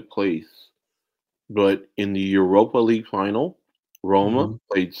this took place, but in the Europa League final, Roma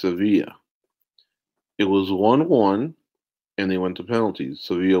played Sevilla. It was 1-1, and they went to penalties.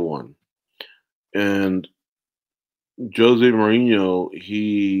 Sevilla won. And Jose Mourinho,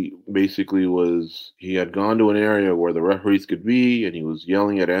 he had gone to an area where the referees could be, and he was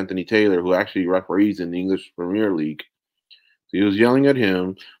yelling at Anthony Taylor, who actually referees in the English Premier League. So he was yelling at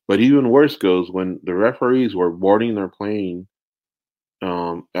him, but even worse goes when the referees were boarding their plane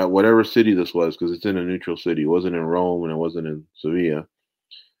at whatever city this was, because it's in a neutral city. It wasn't in Rome and it wasn't in Sevilla.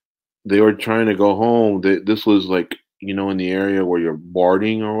 They were trying to go home. This was like, in the area where you're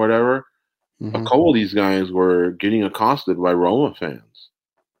boarding or whatever. A couple of these guys were getting accosted by Roma fans.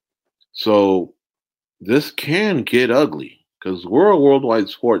 So this can get ugly because we're a worldwide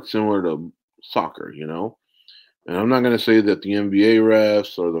sport similar to soccer, And I'm not going to say that the NBA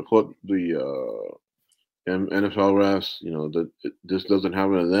refs or the NFL refs, that this doesn't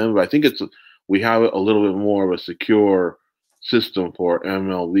happen to them, but I think we have a little bit more of a secure system for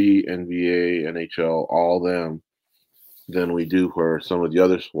MLB, NBA, NHL, all them than we do for some of the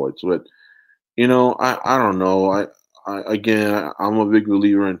other sports. But I don't know. I'm a big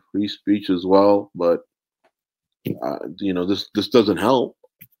believer in free speech as well, but this doesn't help.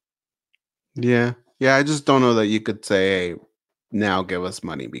 Yeah. I just don't know that you could say, hey, now give us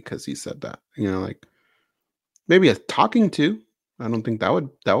money because he said that. Like maybe a talking to. I don't think that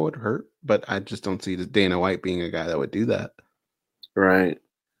would hurt, but I just don't see Dana White being a guy that would do that. Right.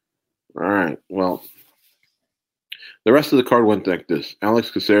 All right. Well, the rest of the card went like this. Alex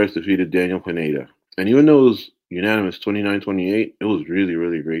Caceres defeated Daniel Pineda. And even though it was unanimous 29-28, it was really,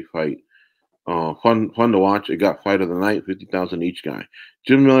 really great fight. Fun to watch. It got fight of the night, $50,000 each guy.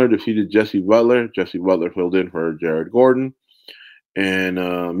 Jim Miller defeated Jesse Butler. Jesse Butler filled in for Jared Gordon. And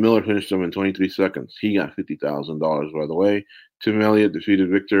Miller finished him in 23 seconds. He got $50,000, by the way. Tim Elliott defeated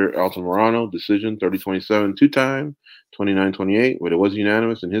Victor Altamirano. Decision, 30-27, two-time, 29-28. But it was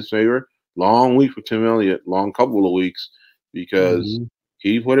unanimous in his favor. Long week for Tim Elliott. Long couple of weeks because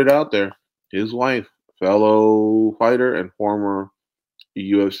he put it out there. His wife, fellow fighter and former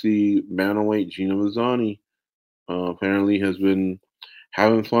UFC bantamweight Gina Mazzani, apparently has been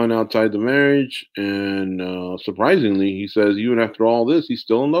having fun outside the marriage, and surprisingly, he says even after all this, he's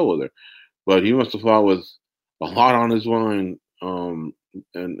still in love with her. But he must have thought with a lot on his mind,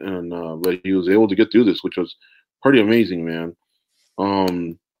 but he was able to get through this, which was pretty amazing, man.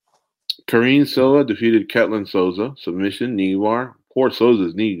 Karine Silva defeated Ketlin Souza, submission, knee bar. Poor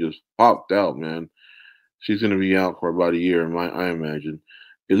Souza's knee just popped out, man. She's going to be out for about a year, I imagine.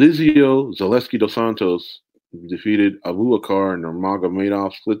 Elizio Zaleski dos Santos defeated Abubakar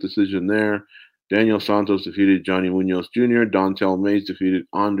Nurmagomedov, split decision there. Daniel Santos defeated Johnny Munoz Jr. Dontel Mays defeated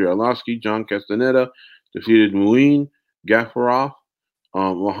Andre Arlovsky. John Castaneda defeated Muin Gafarov.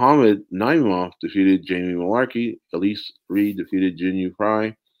 Mohamed Naimov defeated Jamie Malarkey. Elise Reed defeated Jinyu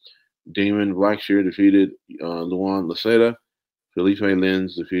Fry. Damon Blackshear defeated Luan Laceda. Felipe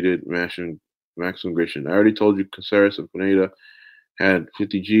Lins defeated Maxim Grishin. I already told you Caceres and Pineda had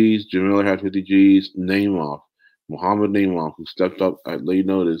 50 Gs. Jim Miller had 50 Gs. Mohamed Naimov, who stepped up at late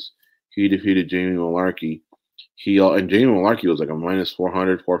notice, he defeated Jamie Malarkey. And Jamie Malarkey was like a minus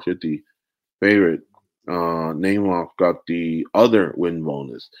 400, 450 favorite. Namath got the other win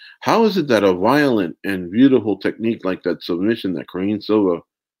bonus. How is it that a violent and beautiful technique like that submission that Kareem Silva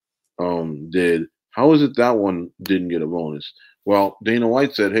did, how is it that one didn't get a bonus? Well, Dana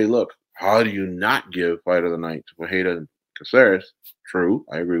White said, hey, look, how do you not give Fight of the Night to Fajeda and Caceres? True,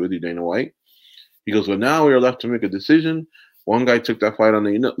 I agree with you, Dana White. He goes, well, now we are left to make a decision. One guy took that fight on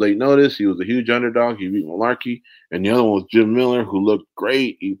the late notice. He was a huge underdog. He beat Malarkey. And the other one was Jim Miller, who looked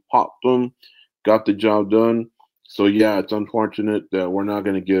great. He popped him, got the job done. So, yeah, it's unfortunate that we're not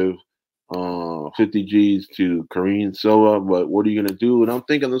going to give 50 G's to Kareem Silva. But what are you going to do? And I'm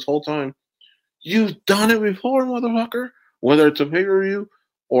thinking this whole time, you've done it before, motherfucker. Whether it's a pay-per-view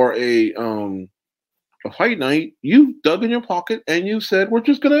or a fight night, you dug in your pocket and you said, we're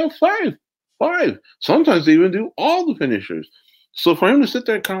just going to have five. Sometimes they even do all the finishers. So for him to sit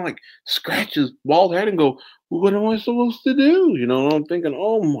there and kind of like scratch his bald head and go, what am I supposed to do? You know, I'm thinking,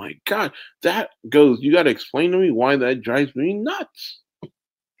 oh my God, that goes, you got to explain to me why that drives me nuts.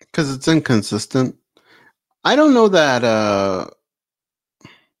 Because it's inconsistent. I don't know that, a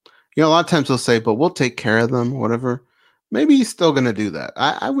lot of times they'll say, but we'll take care of them, whatever. Maybe he's still going to do that.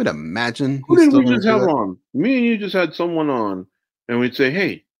 I would imagine. Who did we just have on? Me and you just had someone on, and we'd say,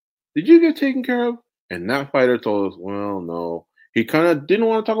 hey, did you get taken care of? And that fighter told us, well, no. He kind of didn't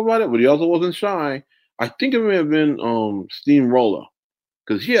want to talk about it, but he also wasn't shy. I think it may have been Steamroller,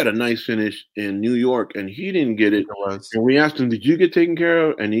 because he had a nice finish in New York, and he didn't get it. And we asked him, did you get taken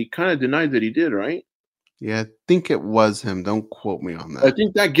care of? And he kind of denied that he did, right? Yeah, I think it was him. Don't quote me on that. I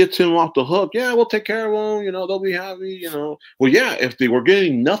think that gets him off the hook. Yeah, we'll take care of them. You know, they'll be happy, you know. Well, yeah, if they were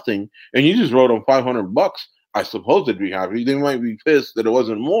getting nothing and you just wrote them $500, I suppose they'd be happy. They might be pissed that it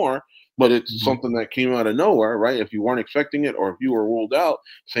wasn't more, but it's something that came out of nowhere, right? If you weren't expecting it or if you were ruled out,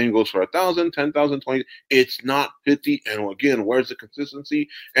 same goes for 1,000, 10,000, 20. It's not 50. And again, where's the consistency?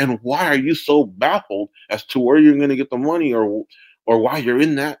 And why are you so baffled as to where you're going to get the money or why you're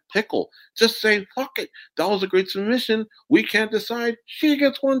in that pickle? Just say, fuck it. That was a great submission. We can't decide. She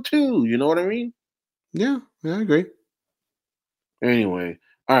gets one too. You know what I mean? Yeah, I agree. Anyway.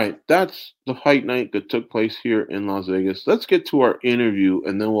 All right, that's the fight night that took place here in Las Vegas. Let's get to our interview,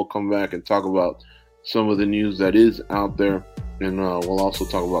 and then we'll come back and talk about some of the news that is out there, and we'll also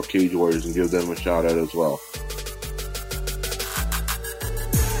talk about Cage Warriors and give them a shout out as well.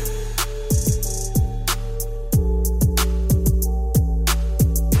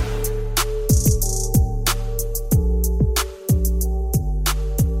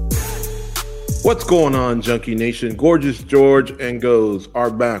 What's going on, Junkie Nation? Gorgeous George and Goes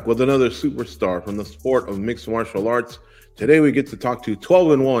are back with another superstar from the sport of mixed martial arts. Today we get to talk to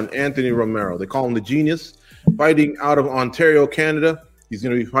 12-1 Anthony Romero. They call him the Genius, fighting out of Ontario, Canada. He's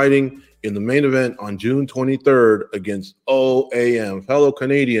going to be fighting in the main event on June 23rd against OAM, fellow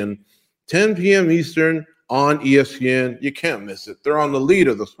Canadian, 10 p.m. Eastern on ESPN. You can't miss it. They're on the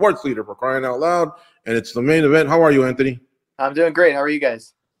leader, the sports leader, for crying out loud, and it's the main event. How are you, Anthony? I'm doing great. How are you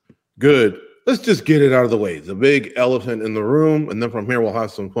guys? Good. Let's just get it out of the way. The big elephant in the room, and then from here we'll have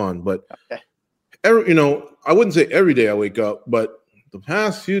some fun. But okay. I wouldn't say every day I wake up, but the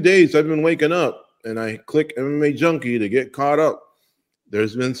past few days I've been waking up, and I click MMA Junkie to get caught up.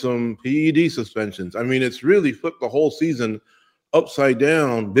 There's been some PED suspensions. I mean, it's really flipped the whole season upside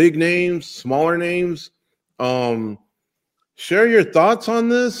down. Big names, smaller names. Share your thoughts on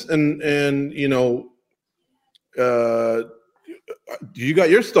this, and you got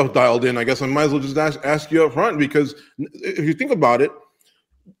your stuff dialed in. I guess I might as well just ask you up front, because if you think about it,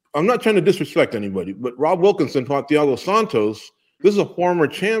 I'm not trying to disrespect anybody, but Rob Wilkinson fought Thiago Santos. This is a former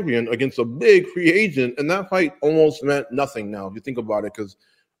champion against a big free agent, and that fight almost meant nothing now, if you think about it, because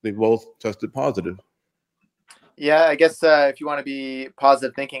they both tested positive. Yeah, I guess if you want to be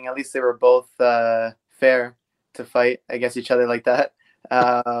positive thinking, at least they were both fair to fight against each other like that.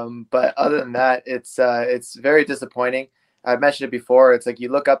 But other than that, it's very disappointing. I've mentioned it before. It's like you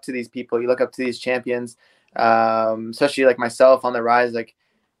look up to these people, you look up to these champions, especially like myself on the rise. Like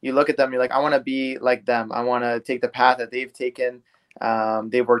you look at them, you're like, I want to be like them. I want to take the path that they've taken.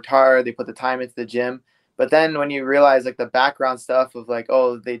 They've worked hard. They put the time into the gym. But then when you realize like the background stuff of like,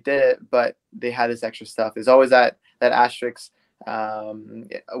 oh, they did it, but they had this extra stuff. There's always that asterisk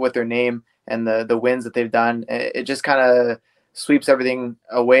with their name and the wins that they've done. It just kind of sweeps everything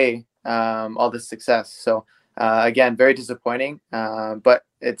away, all this success. So again, very disappointing, but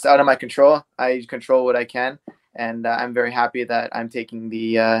it's out of my control. I control what I can, and I'm very happy that I'm taking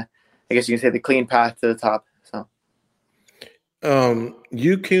the, I guess you can say, the clean path to the top. So,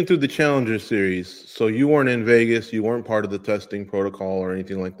 you came through the Challenger Series, so you weren't in Vegas. You weren't part of the testing protocol or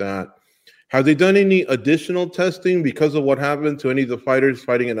anything like that. Have they done any additional testing because of what happened to any of the fighters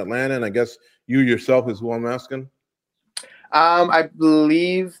fighting in Atlanta? And I guess you yourself is who I'm asking. I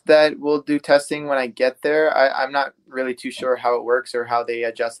believe that we'll do testing when I get there. I'm not really too sure how it works or how they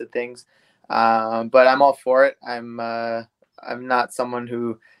adjusted things, but I'm all for it. I'm not someone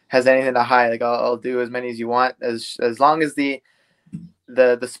who has anything to hide. Like I'll do as many as you want, as long as the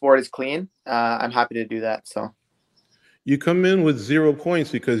sport is clean. I'm happy to do that. So you come in with 0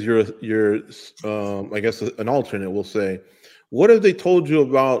 points because you're I guess an alternate. We'll say. What have they told you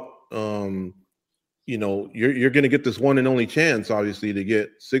about? You're going to get this one and only chance, obviously, to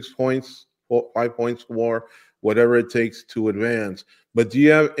get 6 points, 5 points more, whatever it takes to advance. But do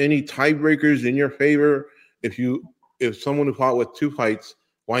you have any tiebreakers in your favor if someone who fought with 2 fights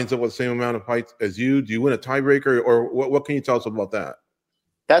winds up with the same amount of fights as you? Do you win a tiebreaker, or what can you tell us about that?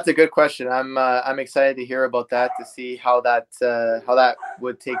 That's a good question. I'm excited to hear about that, to see how that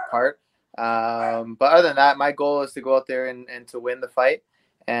would take part. But other than that, my goal is to go out there and to win the fight.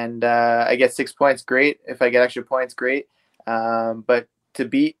 And I get 6 points, great. If I get extra points, great. But to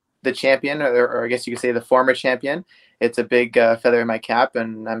beat the champion, or I guess you could say the former champion, it's a big feather in my cap,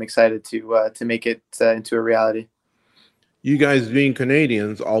 and I'm excited to make it into a reality. You guys being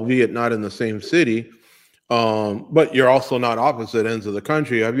Canadians, albeit not in the same city, but you're also not opposite ends of the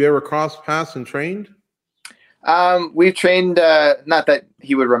country. Have you ever crossed paths and trained? We've trained, not that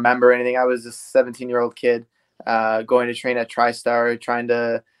he would remember anything. I was a 17-year-old kid going to train at TriStar, trying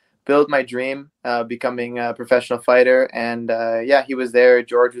to build my dream, becoming a professional fighter. And yeah, he was there.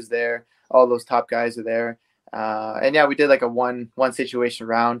 George was there. All those top guys are there. And yeah, we did like a one situation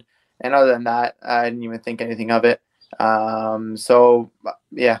round. And other than that, I didn't even think anything of it. So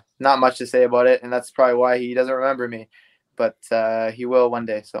yeah, not much to say about it. And that's probably why he doesn't remember me, but he will one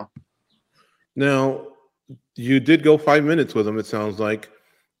day. So now you did go 5 minutes with him, it sounds like.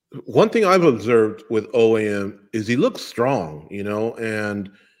 One thing I've observed with OAM is he looks strong, and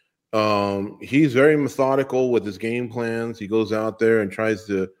he's very methodical with his game plans. He goes out there and tries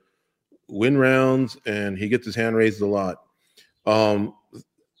to win rounds, and he gets his hand raised a lot.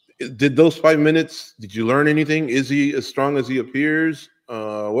 Did those 5 minutes, did you learn anything? Is he as strong as he appears?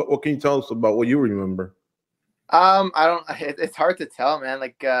 What can you tell us about what you remember? It's hard to tell, man.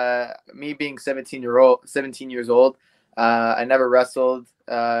 Like me being 17 years old, I never wrestled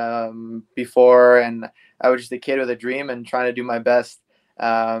before, and I was just a kid with a dream and trying to do my best.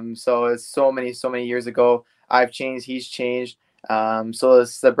 So it's so many years ago. I've changed, he's changed. So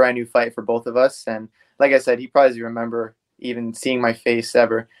it's a brand new fight for both of us. And like I said, he probably doesn't remember even seeing my face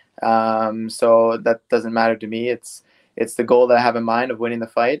ever. So that doesn't matter to me. It's the goal that I have in mind of winning the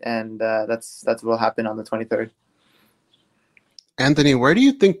fight, and that's what will happen on the 23rd. Anthony, where do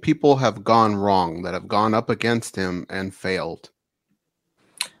you think people have gone wrong, that have gone up against him and failed?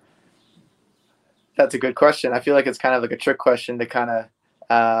 That's a good question. I feel like it's kind of like a trick question to kind of,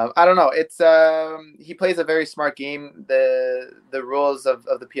 I don't know. It's he plays a very smart game. The rules of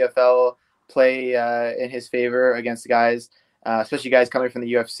the PFL play in his favor against guys, especially guys coming from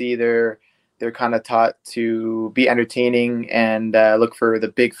the UFC. They're kind of taught to be entertaining and look for the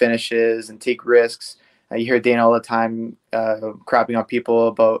big finishes and take risks. You hear Dana all the time crapping on people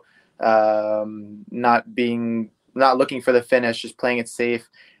about not looking for the finish, just playing it safe.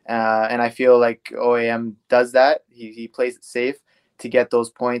 And I feel like OAM does that. He plays it safe to get those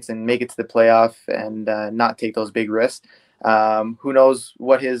points and make it to the playoff and not take those big risks. Who knows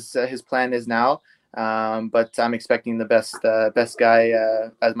what his plan is now? But I'm expecting the best guy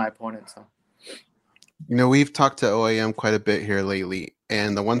as my opponent. So. We've talked to OAM quite a bit here lately,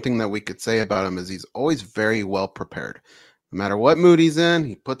 and the one thing that we could say about him is he's always very well prepared. No matter what mood he's in,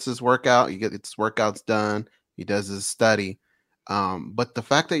 he puts his workout, he gets his workouts done, he does his study. But the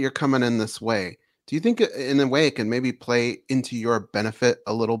fact that you're coming in this way, do you think in a way it can maybe play into your benefit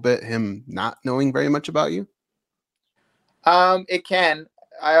a little bit, him not knowing very much about you? It can.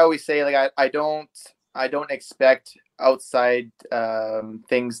 I always say, like, I don't expect outside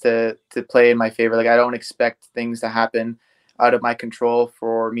things to play in my favor. Like, I don't expect things to happen out of my control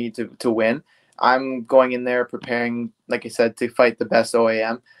for me to win. I'm going in there preparing, like I said, to fight the best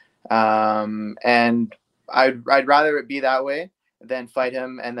OAM. And I'd rather it be that way than fight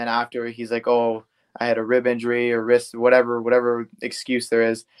him. And then after he's like, oh, I had a rib injury or wrist, whatever excuse there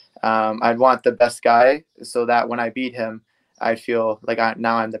is. I'd want the best guy so that when I beat him, I'd feel like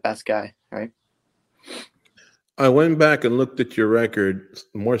now I'm the best guy. Right. I went back and looked at your record,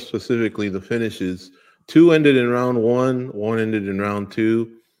 more specifically the finishes. 2 ended in round 1, 1 ended in round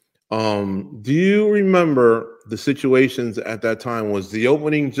 2. Do you remember the situations at that time? Was the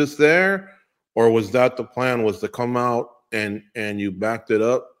opening just there, or was that the plan, was to come out and you backed it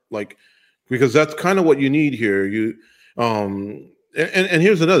up Like, because that's kind of what you need here. And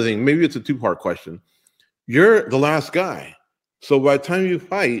here's another thing. Maybe it's a two-part question. You're the last guy. So by the time you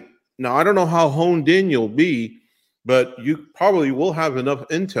fight, now I don't know how honed in you'll be, but you probably will have enough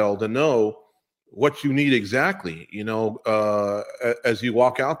intel to know what you need exactly, as you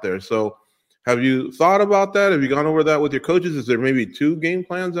walk out there. So have you thought about that? Have you gone over that with your coaches? Is there maybe 2 game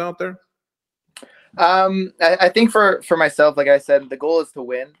plans out there? I think for myself, like I said, the goal is to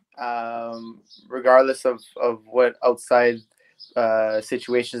win, regardless of what outside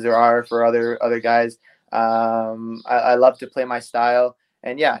situations there are for other guys. I love to play my style,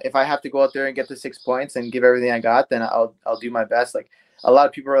 and yeah, if I have to go out there and get the 6 points and give everything I got, then I'll do my best. Like, a lot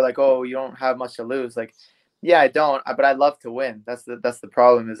of people are like, "Oh, you don't have much to lose." Like, yeah, I don't, but I love to win. That's the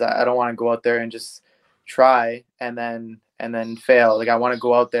problem, is I don't want to go out there and just try and then fail. Like, I want to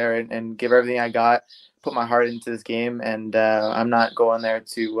go out there and give everything I got, put my heart into this game, and I'm not going there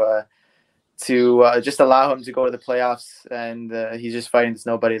to just allow him to go to the playoffs and he's just fighting this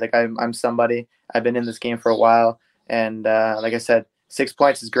nobody. Like, I'm somebody. I've been in this game for a while, and like I said, 6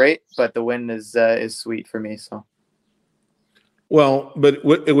 points is great, but the win is sweet for me. So. Well, but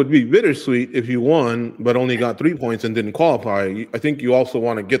it would be bittersweet if you won, but only got 3 points and didn't qualify. I think you also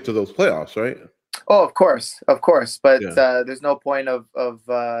want to get to those playoffs, right? Oh, of course. But Yeah. there's no point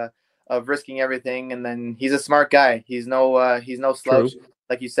of risking everything. And then he's a smart guy. He's no slouch. True.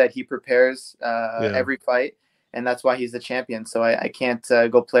 Like you said, he prepares Yeah. every fight, and that's why he's the champion. So I can't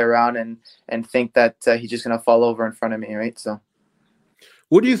go play around and think that he's just gonna fall over in front of me, right? So.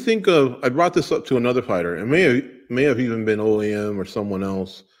 What do you think of? I brought this up to another fighter. It may have even been OAM or someone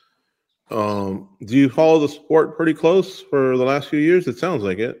else. Do you follow the sport pretty close for the last few years? It sounds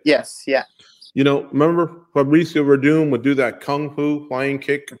like it. Yes. Yeah. Remember Fabricio Verdum would do that kung fu flying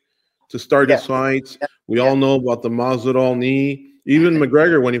kick to start his fights. Yeah. We all know about the Masvidal knee. Even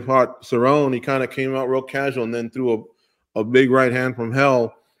McGregor, when he fought Cerrone, he kind of came out real casual and then threw a big right hand from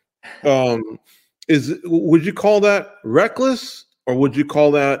hell. Would you call that reckless, or would you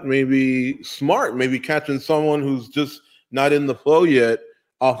call that maybe smart? Maybe catching someone who's just not in the flow yet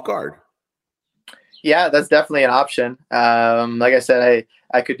off guard. Yeah, that's definitely an option. Like I said,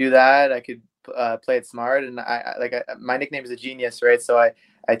 I could do that. I could play it smart, and my nickname is a genius, right? So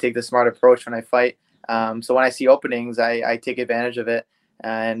I take the smart approach when I fight. So when I see openings, I take advantage of it,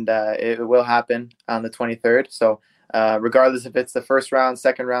 and it will happen on the 23rd. So regardless if it's the first round,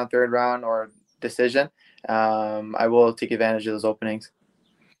 second round, third round, or decision, I will take advantage of those openings.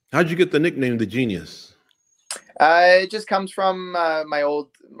 How'd you get the nickname the Genius? It just comes from my old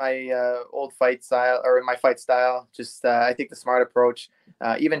fight style, or my fight style. Just I take the smart approach,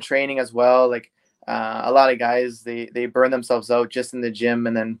 even training as well. Like a lot of guys, they burn themselves out just in the gym,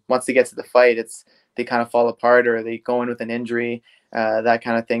 and then once they get to the fight, they kind of fall apart, or they go in with an injury, that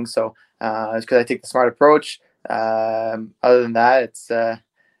kind of thing. So it's because I take the smart approach. Other than that,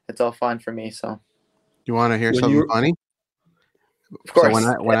 it's all fun for me. So. You want to hear something funny? Of course.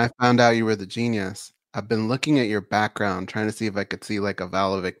 So when I found out you were the Genius, I've been looking at your background, trying to see if I could see like a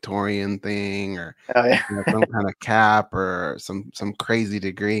valedictorian thing, or some kind of cap, or some crazy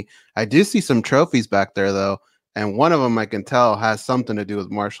degree. I do see some trophies back there though, and one of them I can tell has something to do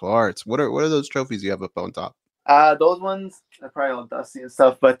with martial arts. What are those trophies you have up on top? Those ones are probably all dusty and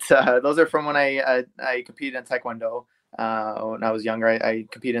stuff, but those are from when I competed in Taekwondo. When I was younger, I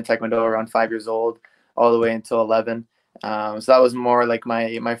competed in Taekwondo around 5 years old, all the way until 11. So that was more like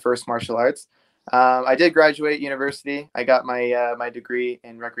my first martial arts. I did graduate university. I got my degree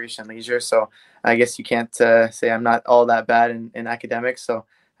in recreation and leisure. So I guess you can't say I'm not all that bad in academics. So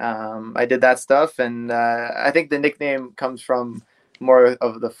I did that stuff, and I think the nickname comes from more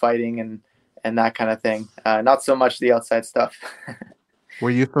of the fighting and that kind of thing. Not so much the outside stuff.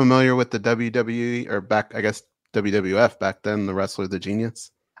 Were you familiar with the WWE, or WWF back then, the wrestler, the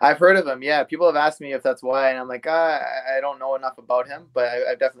Genius? I've heard of him. Yeah, people have asked me if that's why, and I'm like, I don't know enough about him, but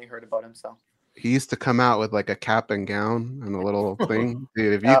I've definitely heard about him. So he used to come out with like a cap and gown and a little thing.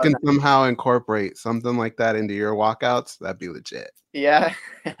 Dude, if you can somehow incorporate something like that into your walkouts, that'd be legit. Yeah,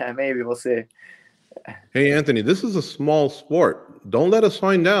 maybe we'll see. Hey, Anthony, this is a small sport. Don't let us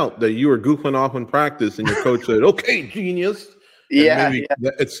find out that you were goofing off in practice and your coach said, "Okay, Genius." And maybe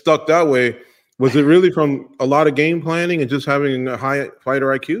it's stuck that way. Was it really from a lot of game planning and just having a high fighter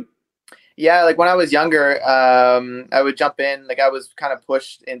IQ? Yeah, like when I was younger, I would jump in. Like I was kind of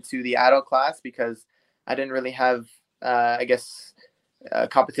pushed into the adult class because I didn't really have,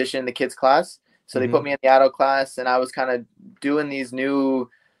 competition in the kids class. So they put me in the adult class, and I was kind of doing these new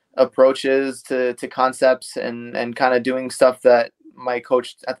approaches to concepts and kind of doing stuff that my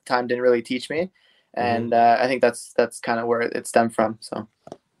coach at the time didn't really teach me. And I think that's kind of where it stemmed from. So.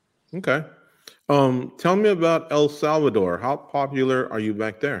 Okay. Tell me about El Salvador. How popular are you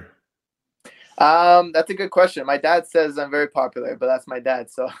back there? That's a good question. My dad says I'm very popular, but that's my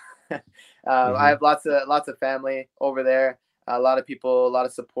dad. So I have lots of family over there. A lot of people, a lot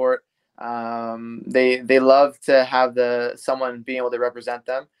of support. They love to have someone being able to represent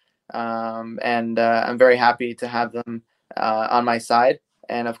them, and I'm very happy to have them on my side.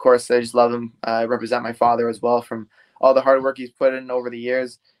 And of course, I just love them. Represent my father as well from all the hard work he's put in over the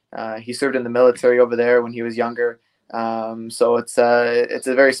years. He served in the military over there when he was younger. So it's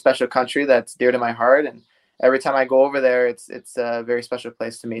a very special country that's dear to my heart, and every time I go over there, it's a very special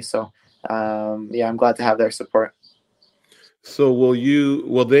place to me. So yeah, I'm glad to have their support. So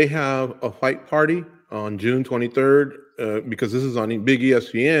will they have a fight party on June 23rd? Because this is on big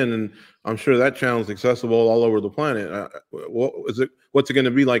ESPN, and I'm sure that channel is accessible all over the planet. What's it going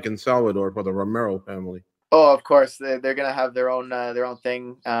to be like in Salvador for the Romero family? Oh, of course, they're gonna have their own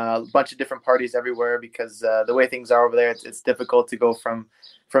thing. A bunch of different parties everywhere because the way things are over there, it's difficult to go from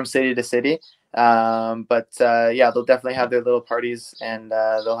city to city. But yeah, they'll definitely have their little parties, and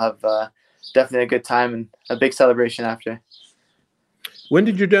they'll have definitely a good time and a big celebration after. When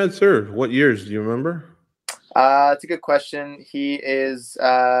did your dad serve? What years? Do you remember? It's a good question. He is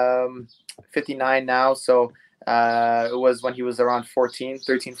 59 now, so it was when he was around 13,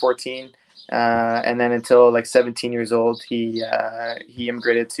 14. And then until like 17 years old, he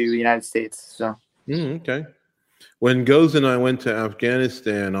immigrated to the United States. So Okay. When Goz and I went to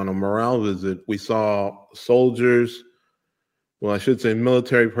Afghanistan on a morale visit, we saw soldiers, well, I should say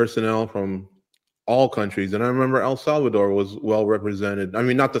military personnel from all countries. And I remember El Salvador was well represented. I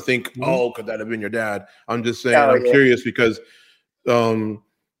mean, not to think, oh, could that have been your dad? I'm just saying, I'm curious because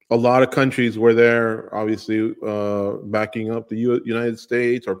a lot of countries were there, obviously, backing up the United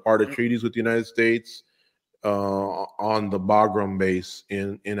States or part of treaties with the United States on the Bagram base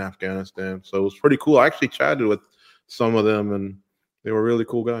in Afghanistan. So it was pretty cool. I actually chatted with some of them, and they were really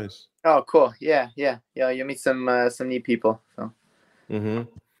cool guys. Oh, cool. Yeah. You meet some neat people. So.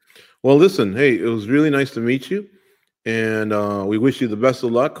 Well, listen, hey, it was really nice to meet you, and we wish you the best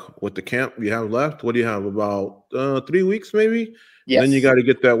of luck with the camp you have left. What do you have, about 3 weeks maybe? Yes. Then you got to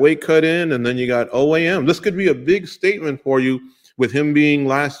get that weight cut in, and then you got OAM. This could be a big statement for you with him being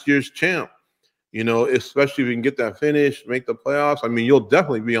last year's champ. You know, especially if you can get that finish, make the playoffs. I mean, you'll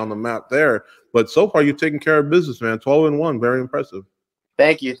definitely be on the map there. But so far, you've taken care of business, man. 12-1, very impressive.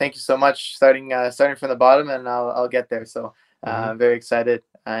 Thank you so much. Starting from the bottom, and I'll get there. So I'm very excited.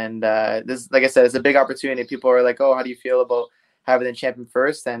 And this, like I said, it's a big opportunity. People are like, "Oh, how do you feel about having the champion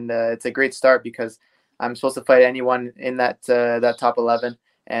first?" And it's a great start because I'm supposed to fight anyone in that top 11,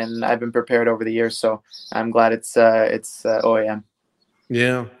 and I've been prepared over the years. So I'm glad it's OAM.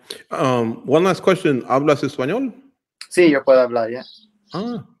 Yeah. One last question. ¿Hablas español? Sí, yo puedo hablar, yeah.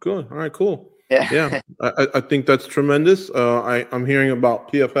 Ah, good. All right, cool. Yeah. I think that's tremendous. I'm hearing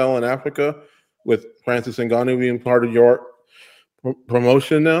about PFL in Africa with Francis Ngannou being part of your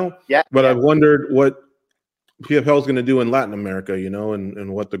promotion now. Yeah. But I've wondered what PFL is going to do in Latin America, you know,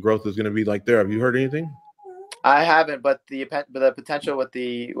 and what the growth is going to be like there. Have you heard anything? I haven't, but the potential with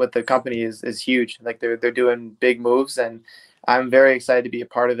the company is huge. Like they're doing big moves, and I'm very excited to be a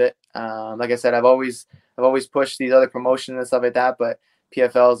part of it. Like I said, I've always pushed these other promotions and stuff like that, but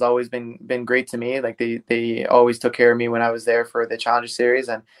PFL has always been great to me. Like they always took care of me when I was there for the Challenger Series,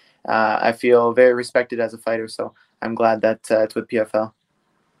 and I feel very respected as a fighter. So I'm glad that it's with PFL.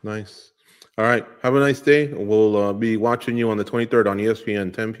 Nice. All right. Have a nice day. We'll be watching you on the 23rd on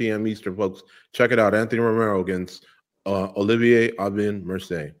ESPN, 10 p.m. Eastern, folks. Check it out. Anthony Romero against Olivier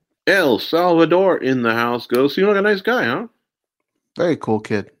Aubin-Mercier. El Salvador in the house. Goes. Seems like a nice guy, huh? Very cool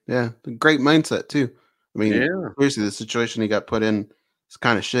kid. Yeah. Great mindset, too. I mean, seriously, the situation he got put in is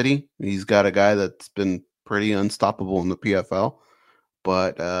kind of shitty. He's got a guy that's been pretty unstoppable in the PFL,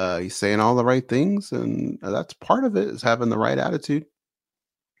 but he's saying all the right things, and that's part of it, is having the right attitude.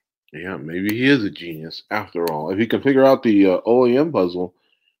 Yeah, maybe he is a genius after all. If he can figure out the OEM puzzle,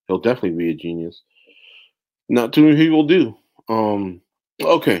 he'll definitely be a genius. Not too many people do.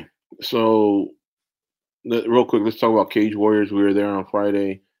 Okay, so real quick, let's talk about Cage Warriors. We were there on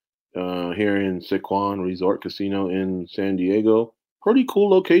Friday here in Sequan Resort Casino in San Diego. Pretty cool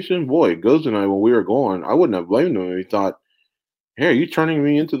location. Boy, Goz and I, when we were going, I wouldn't have blamed him if he thought, hey, are you turning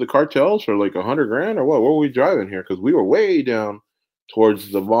me into the cartels for like $100,000 or what? What were we driving here? Because we were way down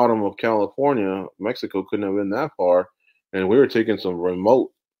towards the bottom of California. Mexico couldn't have been that far. And we were taking some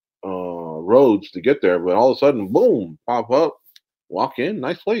remote roads to get there. But all of a sudden, boom, pop up, walk in,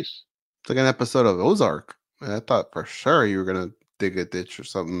 nice place. It's like an episode of Ozark. I thought for sure you were going to dig a ditch or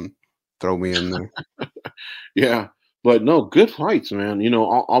something, throw me in there. Yeah. But no, good fights, man.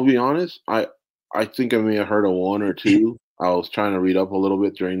 I'll be honest. I think I may have heard of one or two. I was trying to read up a little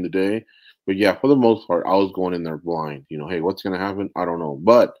bit during the day, but yeah, for the most part, I was going in there blind. Hey, what's gonna happen? I don't know.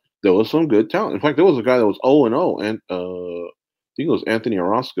 But there was some good talent. In fact, there was a guy that was 0-0, and I think it was Anthony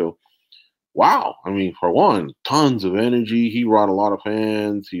Orozco. Wow. I mean, for one, tons of energy. He brought a lot of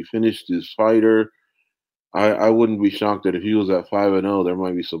fans. He finished his fighter. I wouldn't be shocked that if he was at 5-0, there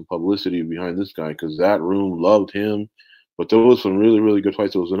might be some publicity behind this guy because that room loved him. But there was some really, really good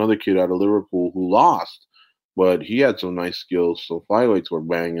fights. There was another kid out of Liverpool who lost, but he had some nice skills. So flyweights were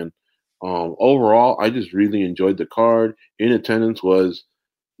banging. Overall, I just really enjoyed the card. In attendance was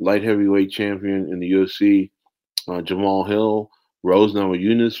light heavyweight champion in the UFC, Jamal Hill, Rose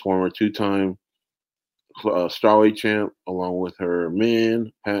Namajunas, former two-time strawweight champ, along with her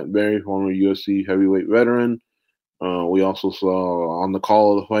man, Pat Barry, former UFC heavyweight veteran. We also saw on the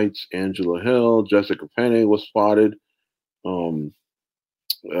call of the fights, Angela Hill, Jessica Penne was spotted. I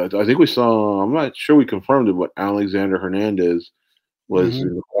think we saw, I'm not sure we confirmed it, but Alexander Hernandez was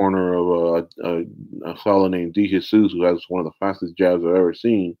in the corner of a fellow named De Jesus, who has one of the fastest jabs I've ever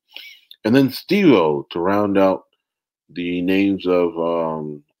seen. And then Steve-O to round out the names of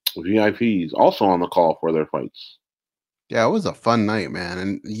VIPs also on the call for their fights. Yeah, it was a fun night, man.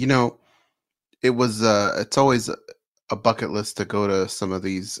 And it was it's always a bucket list to go to some of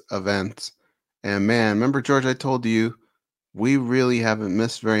these events. And man, remember George, I told you we really haven't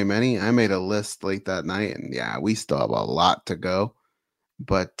missed very many. I made a list late that night, and yeah, we still have a lot to go.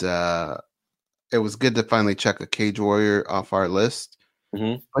 But it was good to finally check a Cage Warrior off our list.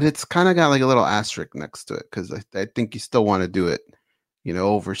 Mm-hmm. But it's kind of got like a little asterisk next to it because I think you still want to do it,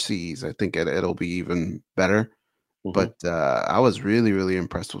 overseas. I think it'll be even better. Mm-hmm. But I was really, really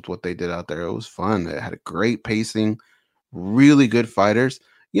impressed with what they did out there. It was fun. It had a great pacing, really good fighters.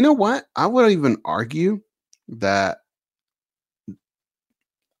 You know what? I would even argue that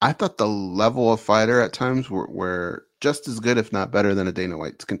I thought the level of fighter at times were just as good, if not better, than a Dana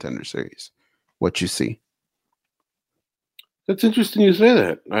White's Contender Series. What you see? That's interesting you say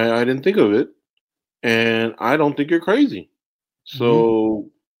that. I didn't think of it, and I don't think you're crazy. So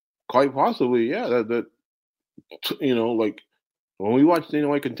quite possibly, yeah. That like when we watch Dana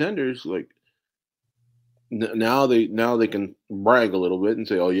White Contenders, like now they can brag a little bit and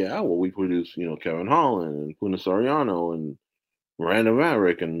say, oh yeah, well we produced Kevin Holland and Puna Soriano and Miranda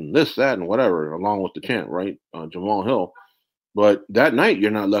Maverick and this, that, and whatever, along with the champ, right? Jamal Hill. But that night, you're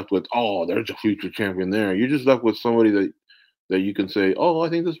not left with, oh, there's a future champion there. You're just left with somebody that you can say, oh, I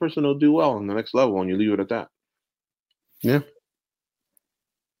think this person will do well on the next level, and you leave it at that. Yeah.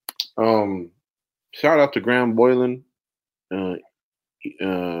 Shout out to Graham Boylan,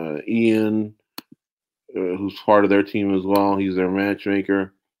 Ian, who's part of their team as well. He's their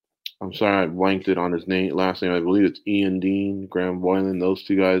matchmaker. I'm sorry I blanked it on his last name. I believe it's Ian Dean, Graham Boylan. Those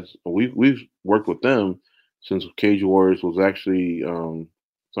two guys, we've worked with them since Cage Warriors was actually,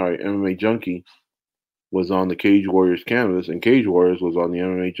 MMA Junkie was on the Cage Warriors canvas, and Cage Warriors was on the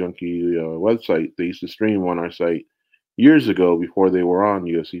MMA Junkie website. They used to stream on our site years ago before they were on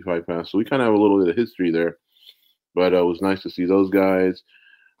UFC Fight Pass. So we kind of have a little bit of history there. But it was nice to see those guys.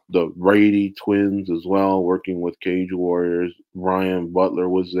 The Brady twins as well, working with Cage Warriors. Brian Butler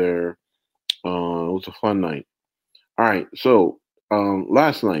was there. It was a fun night. All right, so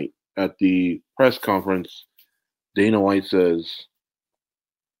last night at the press conference, Dana White says,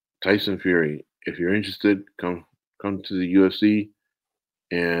 Tyson Fury, if you're interested, come to the UFC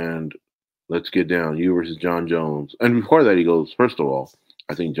and let's get down. You versus John Jones. And before that, he goes, first of all,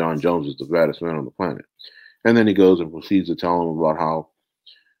 I think John Jones is the baddest man on the planet. And then he goes and proceeds to tell him about how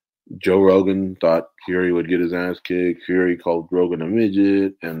Joe Rogan thought Fury would get his ass kicked. Fury called Rogan a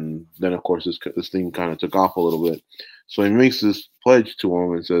midget. And then, of course, this thing kind of took off a little bit. So he makes this pledge to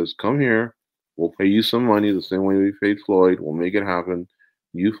him and says, come here. We'll pay you some money the same way we paid Floyd. We'll make it happen.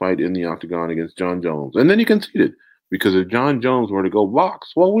 You fight in the octagon against John Jones. And then he conceded. Because if John Jones were to go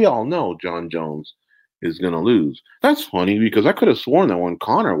box, well, we all know John Jones is going to lose. That's funny because I could have sworn that when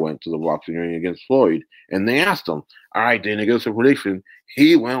Conor went to the boxing ring against Floyd and they asked him, all right, Dana, give us a prediction.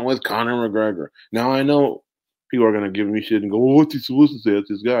 He went with Conor McGregor. Now, I know people are going to give me shit and go, well, what's he supposed to say? That's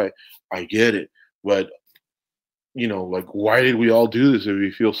this guy. I get it. But, why did we all do this if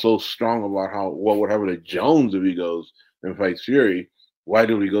we feel so strong about what would happen to Jones if he goes and fights Fury? Why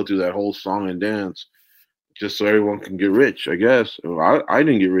did we go through that whole song and dance? Just so everyone can get rich, I guess. I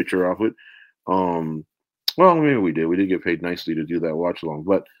didn't get richer off it. Well, maybe we did. We did get paid nicely to do that watch along.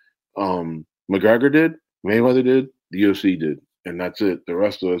 But McGregor did, Mayweather did, the UFC did. And that's it. The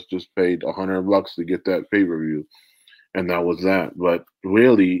rest of us just paid $100 to get that pay-per-view. And that was that. But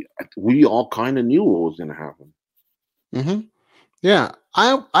really, we all kind of knew what was going to happen. Mm-hmm. Yeah,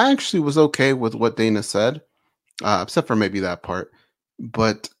 I actually was okay with what Dana said, except for maybe that part.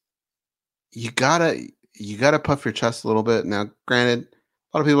 But you gotta you gotta puff your chest a little bit. Now, granted,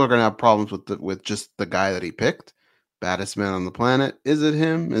 a lot of people are gonna have problems with just the guy that he picked, baddest man on the planet. Is it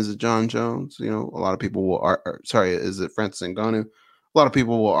him? Is it John Jones? You know, a lot of people will. Sorry, is it Francis Ngannou? A lot of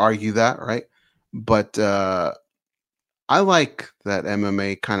people will argue that, right? But I like that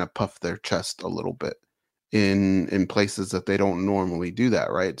MMA kind of puff their chest a little bit in places that they don't normally do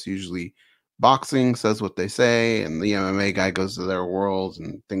that, right? It's usually boxing says what they say, and the MMA guy goes to their worlds,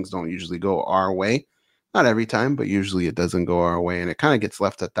 and things don't usually go our way. Not every time, but usually it doesn't go our way, and it kind of gets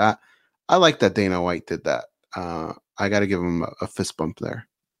left at that. I like that Dana White did that. I got to give him a fist bump there.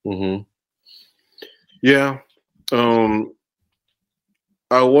 Mm-hmm. Yeah.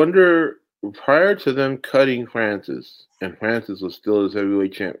 I wonder, prior to them cutting Francis, and Francis was still his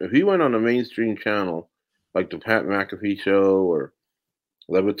heavyweight champ, if he went on a mainstream channel like the Pat McAfee show or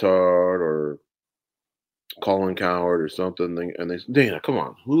Levitard or Colin Coward or something, and they said, Dana, come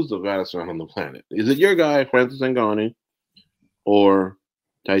on, who's the baddest man on the planet? Is it your guy, Francis Ngannou, or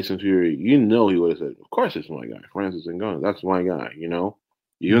Tyson Fury? You know he would have said, of course it's my guy, Francis Ngannou. That's my guy, you know?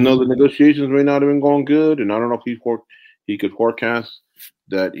 Even though the negotiations may not have been going good, and I don't know if he could forecast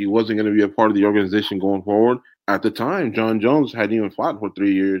that he wasn't going to be a part of the organization going forward. At the time, John Jones hadn't even fought for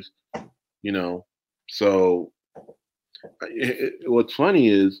 3 years, you know? So what's funny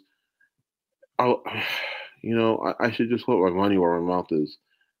is, I should just put my money where my mouth is.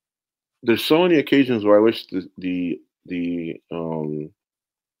 There's so many occasions where I wish the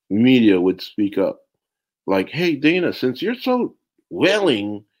media would speak up. Like, hey, Dana, since you're so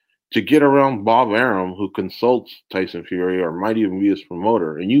willing to get around Bob Arum, who consults Tyson Fury or might even be his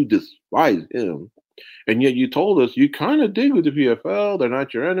promoter, and you despise him, and yet you told us you kind of dig with the PFL, they're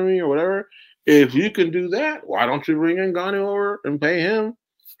not your enemy or whatever. If you can do that, why don't you bring Ngannou over and pay him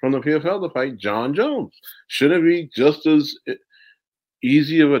from the PFL to fight John Jones? Shouldn't it be just as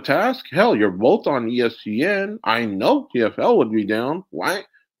easy of a task? Hell, you're both on ESPN. I know PFL would be down. Why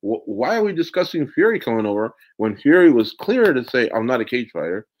are we discussing Fury coming over when Fury was clear to say, I'm not a cage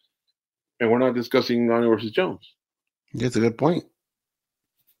fighter, and we're not discussing Ngannou versus Jones? That's a good point.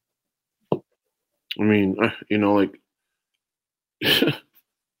 I mean, like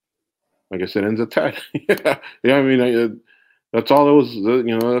I said, ends attack. Yeah, I mean, that's all it was.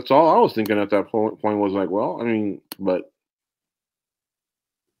 That's all I was thinking at that point was like, well, I mean, but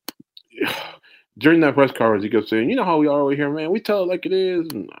during that press conference, he kept saying, you know how we are over here, man. We tell it like it is.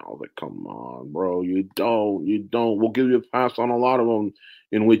 And I was like, come on, bro. You don't. We'll give you a pass on a lot of them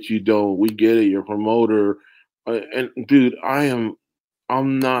in which you don't. We get it. You're a promoter. And dude, I'm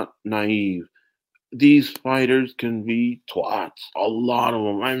not naive. These fighters can be twats. A lot of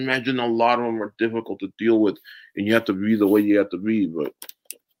them. I imagine a lot of them are difficult to deal with, and you have to be the way you have to be. But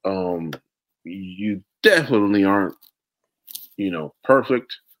you definitely aren't,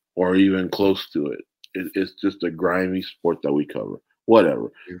 perfect or even close to it. It's just a grimy sport that we cover.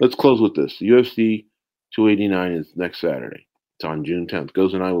 Whatever. Let's close with this. UFC 289 is next Saturday. It's on June 10th.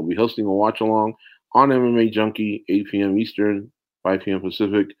 Goz and I will be hosting a watch-along on MMA Junkie, 8 p.m. Eastern, 5 p.m.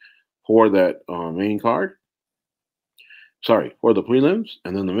 Pacific, for that main card. Sorry, for the prelims.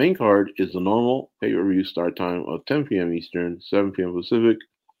 And then the main card is the normal pay-per-view start time of 10 p.m. Eastern, 7 p.m. Pacific.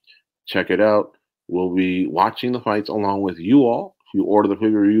 Check it out. We'll be watching the fights along with you all, if you order the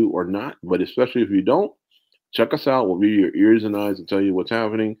pay-per-view or not. But especially if you don't, check us out. We'll be your ears and eyes and tell you what's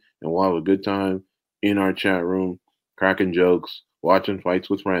happening. And we'll have a good time in our chat room, cracking jokes, watching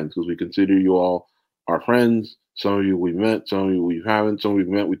fights with friends, because we consider you all our friends. Some of you we've met, some of you we haven't, some we've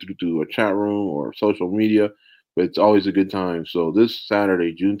met through a chat room or social media, but it's always a good time. So this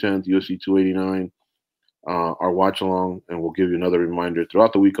Saturday, June 10th, UFC 289, our watch along, and we'll give you another reminder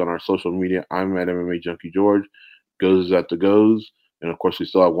throughout the week on our social media. I'm at MMA Junkie George, Goz is at the Goz, and of course we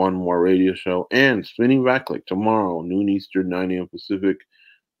still have one more radio show and Spinning Back like tomorrow, noon Eastern, 9 a.m. Pacific.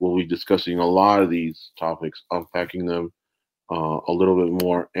 We'll be discussing a lot of these topics, unpacking them a little bit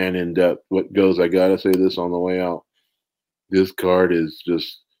more and in depth. What goes, I gotta say this on the way out. This card is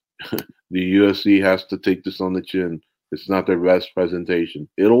just the UFC has to take this on the chin. It's not their best presentation.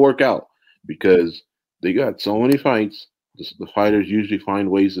 It'll work out because they got so many fights. The fighters usually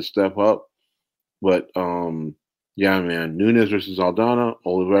find ways to step up. But yeah, man, Nunes versus Aldana,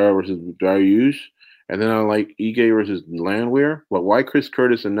 Oliveira versus Dariush, and then I like Ige versus Landwehr. But why Chris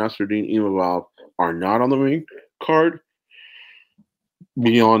Curtis and Nasruddin Imavov are not on the main card?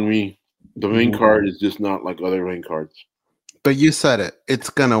 Beyond me. The main card is just not like other main cards. But you said it. It's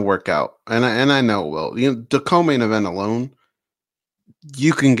gonna work out, and I know it will. The co-main event alone,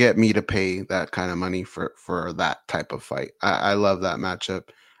 you can get me to pay that kind of money for that type of fight. I love that matchup.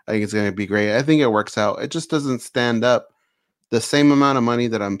 I think it's going to be great. I think it works out. It just doesn't stand up the same amount of money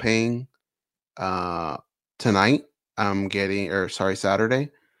that I'm paying tonight. I'm getting, or sorry, Saturday.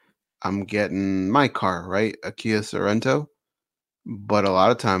 I'm getting my car, right? A Kia Sorento. But a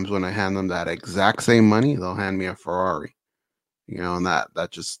lot of times when I hand them that exact same money, they'll hand me a Ferrari. And that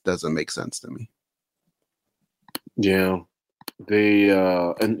just doesn't make sense to me. Yeah. They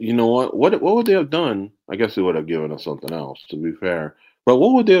and you know what? What would they have done? I guess they would have given us something else, to be fair. But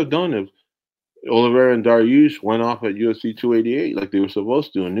what would they have done if Oliveira and Dariush went off at UFC 288 like they were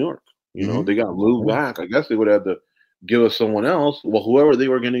supposed to in New York? They got moved back. I guess they would have to give us someone else. Well, whoever they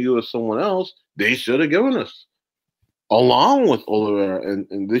were going to give us someone else, they should have given us along with Oliveira,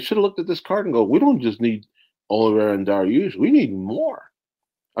 and they should have looked at this card and go, we don't just need Oliveira and Dariush, we need more.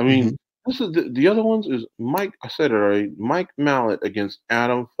 I mean, this is the other ones is Mike. I said it already. Mike Mallet against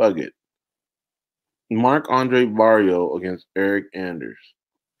Adam Fuggett. Marc Andre Barrio against Eric Anders.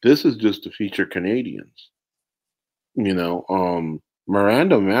 This is just to feature Canadians.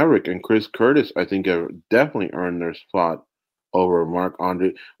 Miranda Maverick and Chris Curtis, I think, have definitely earned their spot over Marc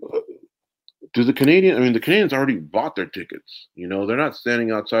Andre. The Canadians already bought their tickets. They're not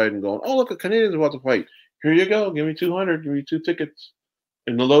standing outside and going, "Oh, look, a Canadian's about to fight. Here you go. Give me 200. Give me 2 tickets."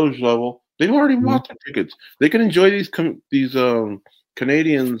 In the Loge level, they've already bought their tickets. They can enjoy these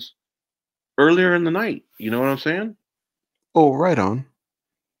Canadians earlier in the night. You know what I'm saying? Oh, right on.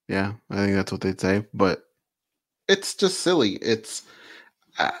 Yeah, I think that's what they'd say. But it's just silly. It's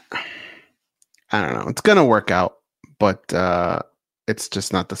I don't know. It's gonna work out, but it's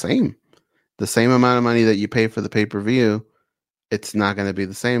just not the same. The same amount of money that you pay for the pay-per-view, it's not going to be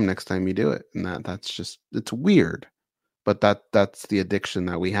the same next time you do it, and that's just it's weird. But that's the addiction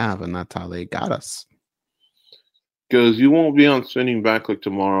that we have, and that's how they got us. Because you won't be on Spinning Back like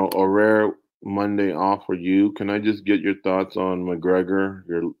tomorrow, a rare Monday off for you. Can I just get your thoughts on McGregor?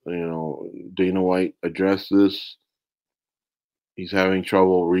 Dana White addressed this. He's having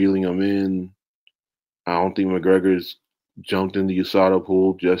trouble reeling him in. I don't think McGregor's jumped in the USADA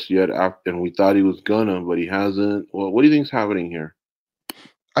pool just yet, and we thought he was gonna, but he hasn't. Well, what do you think's happening here?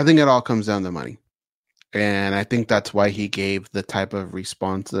 I think it all comes down to money. And I think that's why he gave the type of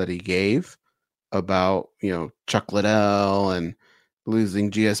response that he gave about, Chuck Liddell and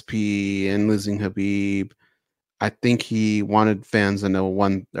losing GSP and losing Habib. I think he wanted fans to know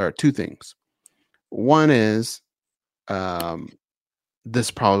one or two things. One is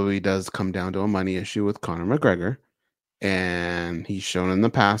this probably does come down to a money issue with Conor McGregor. And he's shown in the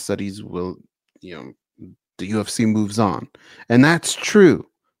past that the UFC moves on. And that's true.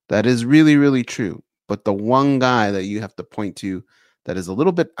 That is really, really true. But the one guy that you have to point to that is a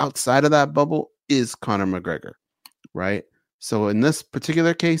little bit outside of that bubble is Conor McGregor, right? So in this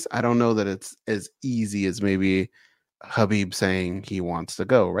particular case, I don't know that it's as easy as maybe Habib saying he wants to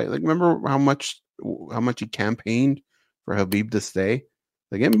go, right? Like, remember how much he campaigned for Habib to stay?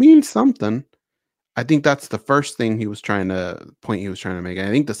 Like, it means something. I think that's the first thing he was trying to make. And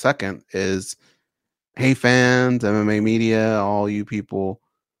I think the second is, hey, fans, MMA media, all you people,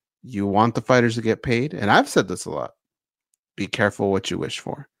 you want the fighters to get paid. And I've said this a lot. Be careful what you wish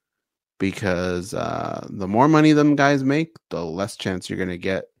for, because the more money them guys make, the less chance you're going to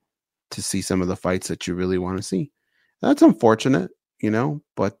get to see some of the fights that you really want to see. That's unfortunate,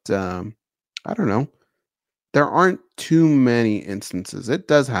 but I don't know. There aren't too many instances. It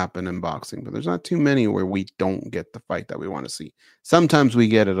does happen in boxing, but there's not too many where we don't get the fight that we want to see. Sometimes we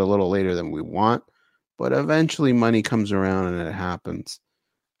get it a little later than we want, but eventually money comes around and it happens.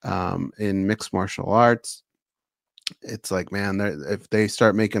 In mixed martial arts, it's like, man, if they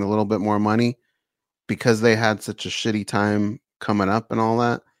start making a little bit more money because they had such a shitty time coming up and all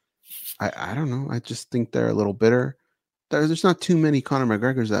that, I don't know. I just think they're a little bitter. There's not too many Conor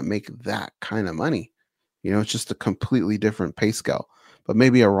McGregors that make that kind of money. It's just a completely different pay scale. But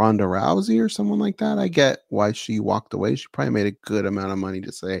maybe a Ronda Rousey or someone like that, I get why she walked away. She probably made a good amount of money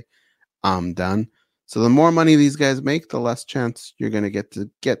to say, I'm done. So the more money these guys make, the less chance you're going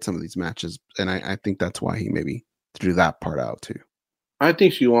to get some of these matches. And I think that's why he maybe threw that part out too. I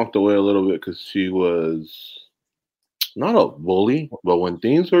think she walked away a little bit because she was not a bully, but when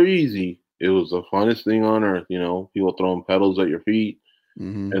things were easy, it was the funnest thing on earth. People throwing pedals at your feet.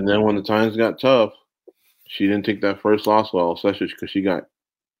 Mm-hmm. And then when the times got tough, she didn't take that first loss well, especially because she got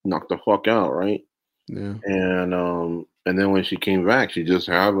knocked the fuck out, right? Yeah. And then when she came back, she just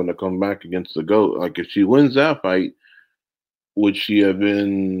happened to come back against the GOAT. Like, if she wins that fight, would she have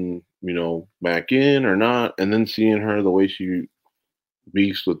been, back in or not? And then seeing her the way she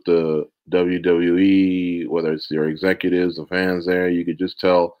beats with the WWE, whether it's their executives, the fans there, you could just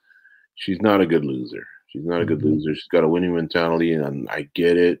tell she's not a good loser. She's not a good loser. She's got a winning mentality, and I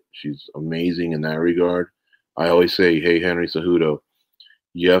get it. She's amazing in that regard. I always say, hey, Henry Cejudo,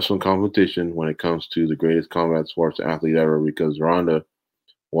 you have some competition when it comes to the greatest combat sports athlete ever, because Ronda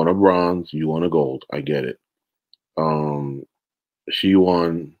won a bronze, you won a gold. I get it. She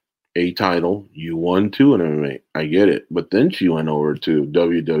won a title, you won 2 in MMA. I get it. But then she went over to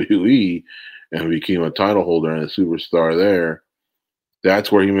WWE and became a title holder and a superstar there.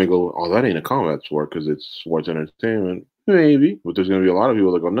 That's where you may go, oh, that ain't a combat sport because it's sports entertainment. Maybe. But there's going to be a lot of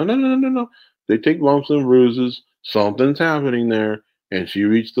people that go, no. They take bumps and bruises. Something's happening there. And she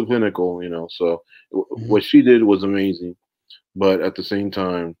reached the pinnacle, So what she did was amazing. But at the same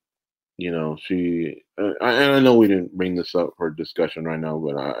time, she and I know we didn't bring this up for discussion right now,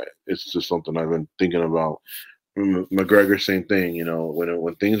 but it's just something I've been thinking about. McGregor, same thing.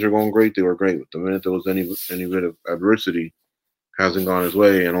 When things are going great, they were great. But the minute there was any bit of adversity, hasn't gone his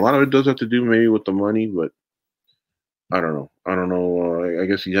way, and a lot of it does have to do maybe with the money. But I don't know. I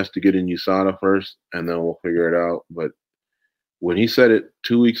guess he has to get in USADA first, and then we'll figure it out. But when he said it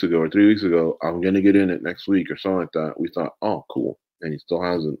 2 weeks ago or 3 weeks ago, I'm going to get in it next week or something like that, we thought, oh, cool. And he still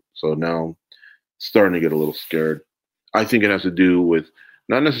hasn't. So now I'm starting to get a little scared. I think it has to do with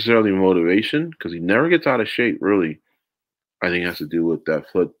not necessarily motivation, because he never gets out of shape, really. I think it has to do with that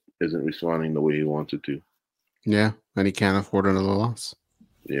foot isn't responding the way he wants it to. Yeah, and he can't afford another loss.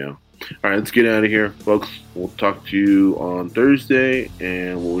 Yeah. All right, let's get out of here, folks. We'll talk to you on Thursday,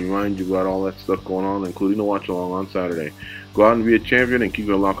 and we'll remind you about all that stuff going on, including the watch-along on Saturday. Go out and be a champion and keep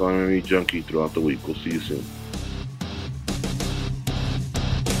your lock on MMA Junkie throughout the week. We'll see you soon.